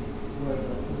it. Were the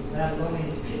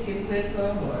Babylonians picking with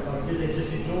them, or did they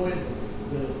just enjoy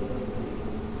the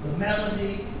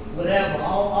melody, whatever?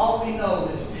 All we know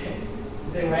is that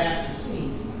they were asked to sing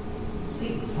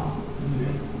the songs.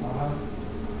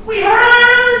 We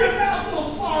heard about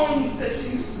those songs that you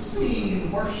used to sing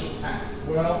in worship time.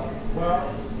 Well,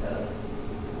 Gotta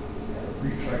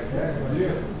retract that.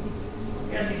 Yeah.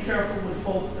 You gotta be careful with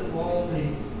folks that will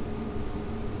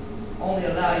only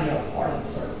allow you a part of the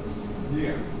service.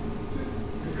 Yeah.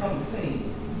 Just come and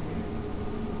sing.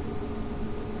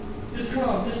 Just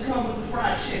come with the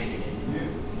fried chicken. Yeah.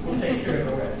 We'll take care of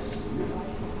the rest.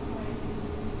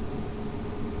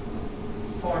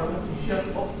 It's part of what these young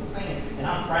folks are saying, and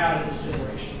I'm proud of this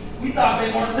generation. We thought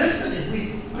they weren't listening.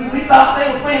 We thought they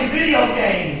were playing video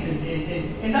games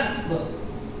and not, look.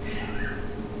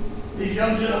 This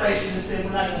young generation has said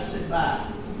we're not going to sit by.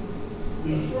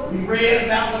 We read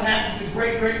about what happened to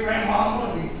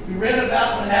great-great-grandmama. We read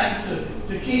about what happened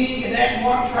to King and that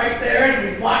March right there,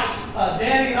 and we watched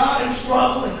Daddy and all them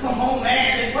struggle and come home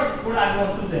mad and work. We're not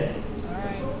going to do that. All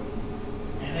right.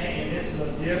 And this is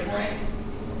a different.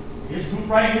 This group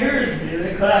right here is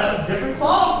they cut out a different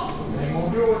cloth. they ain't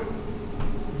gonna do it.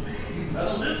 You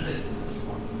better listen.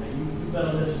 You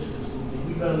better listen to this group.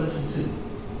 We better listen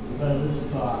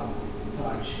to our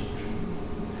children.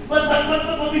 But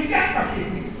we've got right here.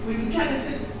 We've got to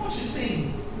say, won't you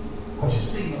sing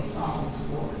those songs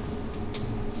for us?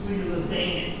 Do your little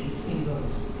dance and sing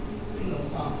those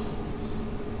songs for us.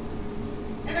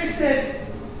 And they said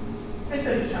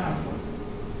it's time for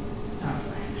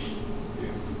action.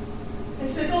 Yeah. They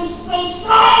said those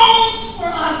songs for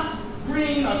us,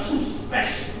 Green, are too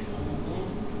special.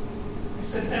 They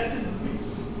said that's in the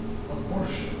midst of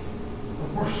worship of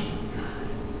God.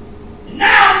 And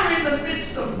now we're in the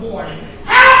midst of mourning.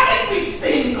 How can we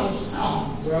sing those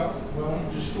songs? Well,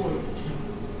 We've destroyed the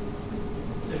temple.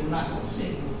 They said we're not going to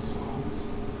sing those songs.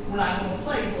 We're not going to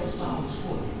play those songs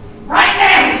for you. Right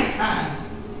now is time.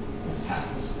 It's time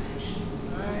for some action.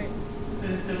 All right.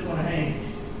 They said we're going to hang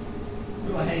these.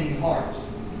 We're going to hang these harps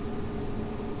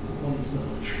on these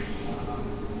little trees.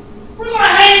 We're going to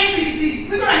hang these.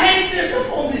 We're going to hang this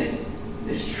up on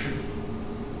this tree.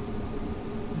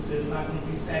 He said it's not going to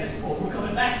be status quo. We're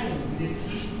coming back to them. We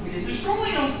didn't destroy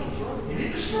them. We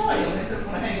didn't destroy them. They said we're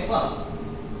going to hang them up.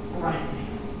 Right there.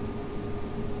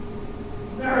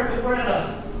 America, we're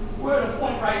at a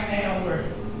point right now where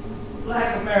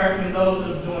Black American, those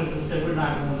that have joined us, have said we're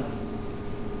not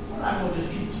going to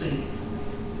just keep singing.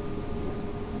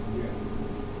 Yeah.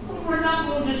 We're not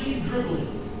going to just keep dribbling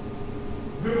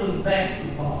the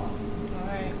basketball All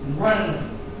right. and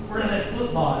running that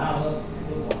football. And I love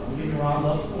football. Don't get me wrong, I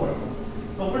love sports.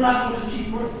 But we're not going to just keep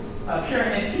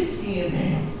carrying that pigskin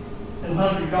down and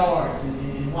 100 yards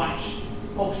and watch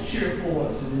folks cheer for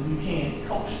us and then we can't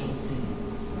coach those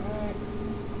teams. All right.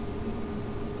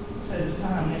 So it's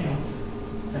time now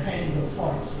to hang those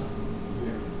hearts up.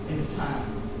 Yeah. And it's time.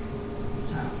 It's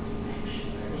time for some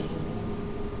action.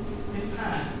 It's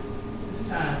time. It's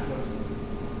time for some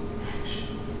action.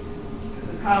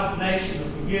 The combination of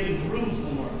forgetting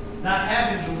Jerusalem or not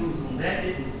having Jerusalem, that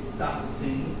didn't stop the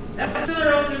singing. That's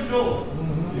stir up their joy.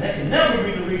 That can never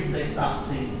be the reason they stopped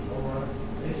singing.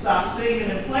 They stopped singing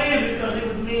and playing because it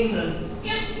would mean an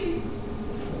empty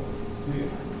performance. Yeah.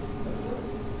 That's right.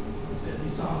 He said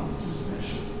these songs are too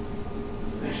special.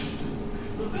 Special to them.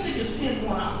 Leviticus 10:1,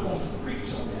 I want to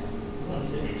preach on that. He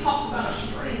said, it talks about a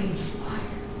strange fire.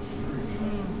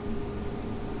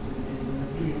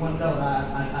 And give you one note,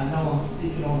 I know I'm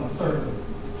speaking on a certain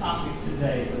topic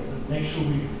today, but make sure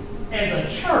we, as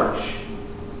a church,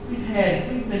 we've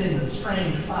been in the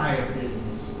strange fire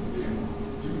business.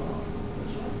 Too long.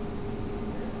 That's right.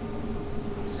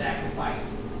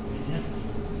 Sacrifices been empty.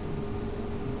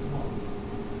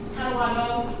 How do I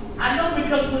know? I know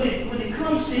because when it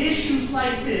comes to issues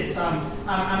like this,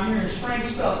 I'm hearing strange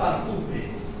stuff out of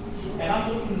pulpits, and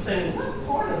I'm looking to say, well, what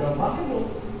part of the Bible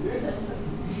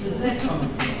is that coming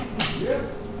from? Yeah.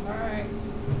 All right.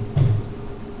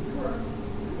 You're right.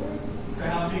 You're right. Or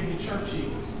how big the church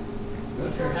is?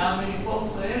 That's Or right. how many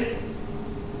folks are in it?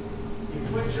 If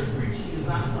what you're preaching is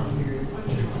not from here, if what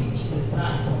you're teaching is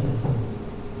not from this,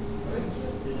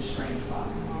 then it's strange fire.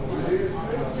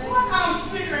 What I'm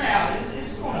figuring out is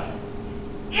it's gonna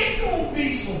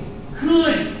be some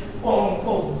good, quote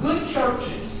unquote, good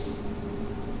churches,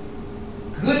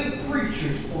 good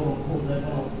preachers, quote unquote, that are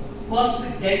gonna bust the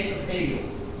gates of hell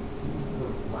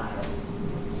wide open.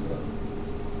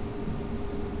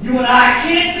 You and I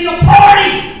can't be a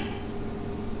party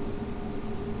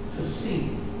to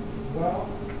see. Well,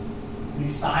 Be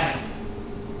silent.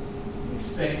 And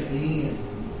expect at the end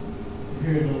to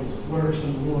hear those words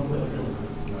from the Lord, well done.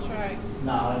 That's right.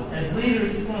 Now, as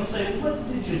leaders, he's going to say, what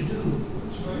did you do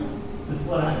with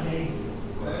what I gave you?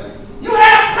 You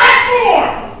had a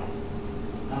platform!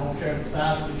 I don't care the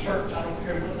size of the church. I don't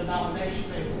care what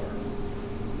denomination they were.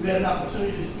 You had an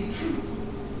opportunity to speak truth.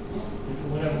 And for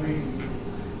whatever reason you did.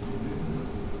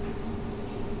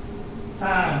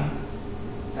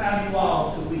 Time you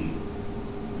all to weep.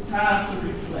 Time to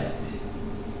reflect.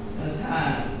 And a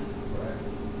time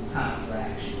for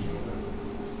action.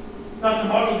 Dr.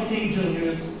 Martin Luther King Jr.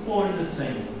 is quoted as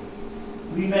saying,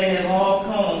 we may have all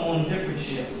come on different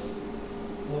ships,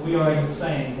 but we are in the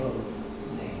same boat.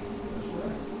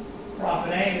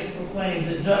 Prophet Amos proclaims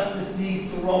that justice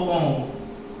needs to roll on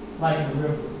like a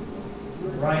river,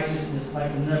 righteousness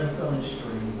like a never-failing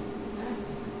stream.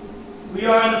 We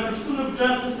are in the pursuit of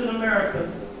justice in America,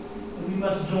 and we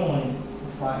must join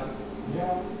the fight.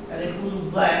 yeah. That includes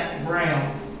black,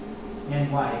 brown,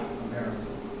 and white America.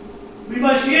 We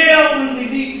must yell when we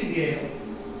need to yell,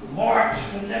 march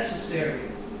when necessary,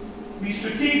 be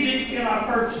strategic in our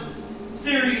purchases,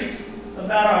 serious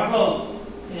about our vote,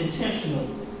 and intentional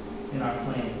in our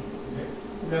planning.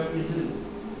 Whatever you do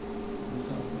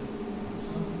something.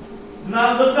 Do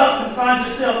not look up and find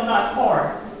yourself not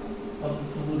part of the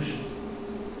solution.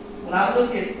 When I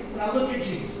look at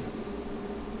Jesus,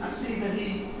 I see that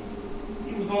he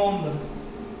was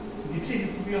he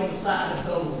continues to be on the side of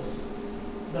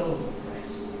those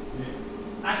oppressed.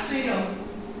 I see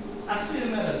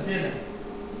him at a dinner,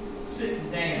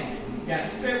 sitting down, and you got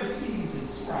Pharisees and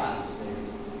scribes there.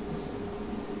 Listen.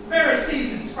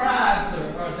 Pharisees and scribes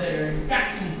are there, and you got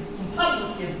some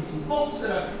publicans and some folks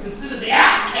that are considered the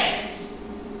outcasts.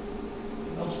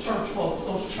 Those church folks,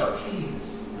 those church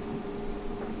leaders.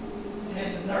 They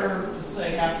had the nerve to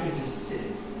say, how could you sit?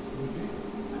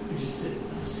 How could you sit with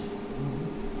those sins?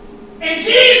 And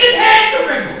Jesus had to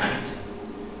remind them.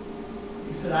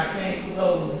 He said, I came for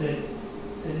those that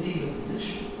need a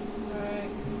position. Right.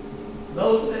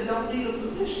 Those that don't need a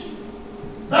position.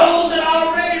 Those that are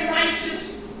already righteous.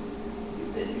 He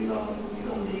said, you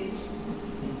don't need.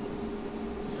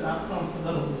 He said, I've come for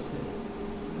those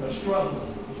that are struggling.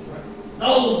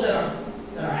 Those that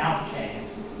are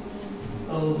outcasts.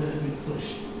 Those that have been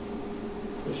pushed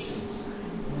to the side.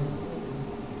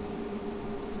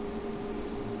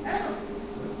 Adam,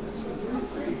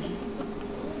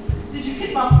 did you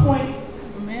get my point?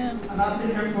 Amen. And I've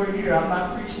been here for a year. I'm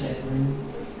not preaching that, Brandon.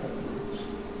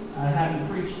 I haven't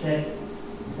preached that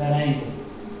angle.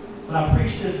 But I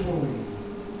preached this for a reason.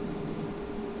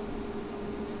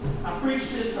 I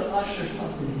preached this to usher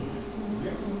something in.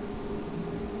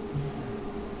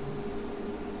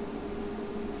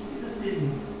 Jesus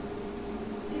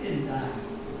didn't die.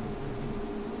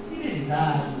 He didn't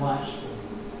die to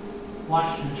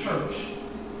watch the church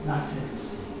not take a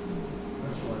stand.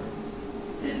 That's right.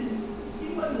 He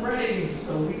wasn't raised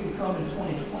so we could come in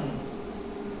 2020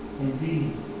 and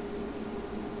be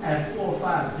have 4 or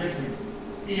 5 different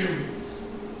theories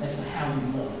as to how we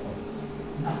love folks.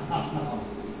 No.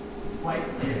 It's quite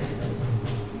clear.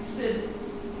 He said,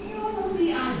 you will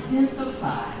be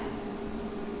identified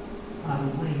by the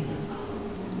way you love.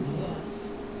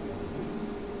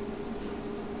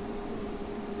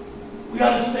 We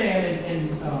understand and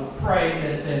pray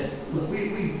that look,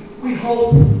 we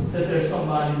hope that there's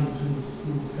somebody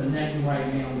who's connecting right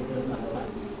now that does not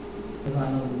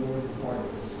know the Lord and part of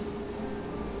this.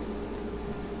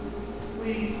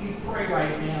 We pray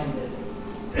right now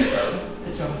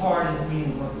that your heart is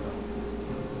being worked on.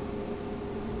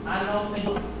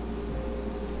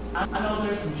 I know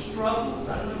there's some struggles.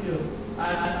 I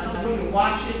know you're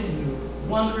watching and you're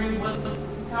wondering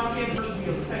how can church be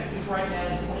effective right now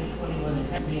in 2020 when it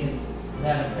hasn't been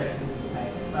that effective in the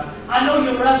past. I know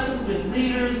you're wrestling with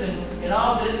leaders and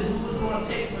all this and who was going to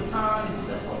take the baton and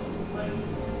step up to the plate.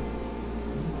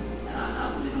 And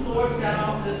I believe the Lord's got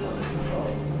all this under control.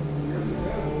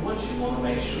 But what you want to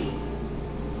make sure,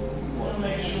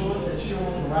 that you're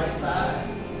on the right side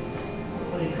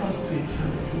when it comes to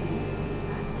eternity.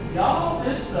 See, all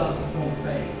this stuff is going to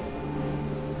fade.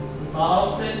 It's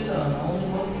all said and done. Only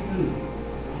what we do.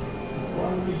 What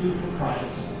do we do for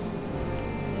Christ?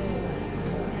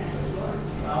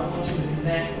 So I want you to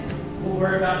connect. We'll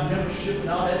worry about membership and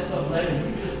all that stuff later.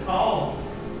 You just call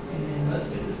and let's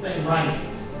get this thing right.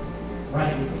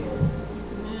 Right with you.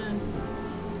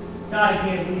 God,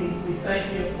 again, we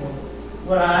thank you for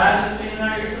what our eyes have seen and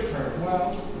our ears have heard.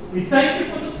 Well, we thank you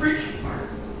for the preached word.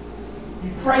 We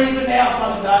pray even now,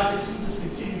 Father God, that you just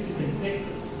continue to convict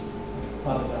us,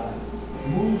 Father God.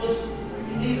 Move us where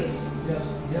you need us.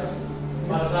 Yes.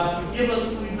 Father God, forgive us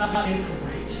when we've not been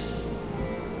courageous.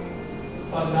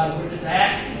 Father God, we're just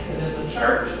asking that as a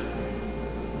church,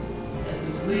 as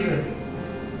this leader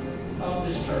of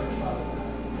this church, Father God,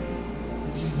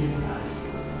 that you give guidance.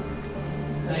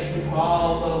 Thank you for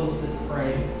all those that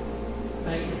pray.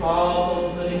 Thank you for all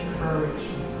those that encourage.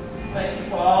 Thank you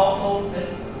for all those that,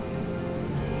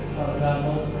 Father God,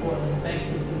 most importantly, thank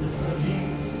you for the Son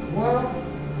Jesus. Well,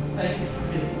 thank you for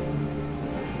his.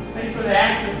 Thank you for the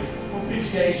act of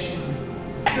propitiation,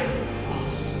 act of the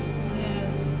cross.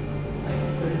 Yes. Thank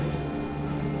you for his.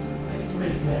 Thank you for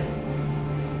his death.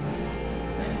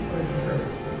 Thank you for his birth.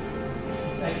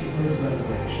 Thank you for his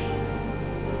resurrection.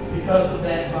 Because of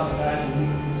that, Father God, we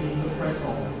continue to press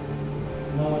on,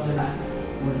 knowing that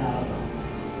we're not alone.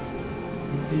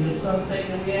 It's in your Son's sake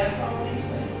that we ask all these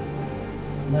things.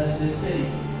 Bless this city.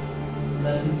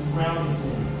 Bless these surrounding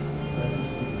cities. Bless this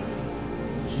people.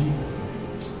 In Jesus' name.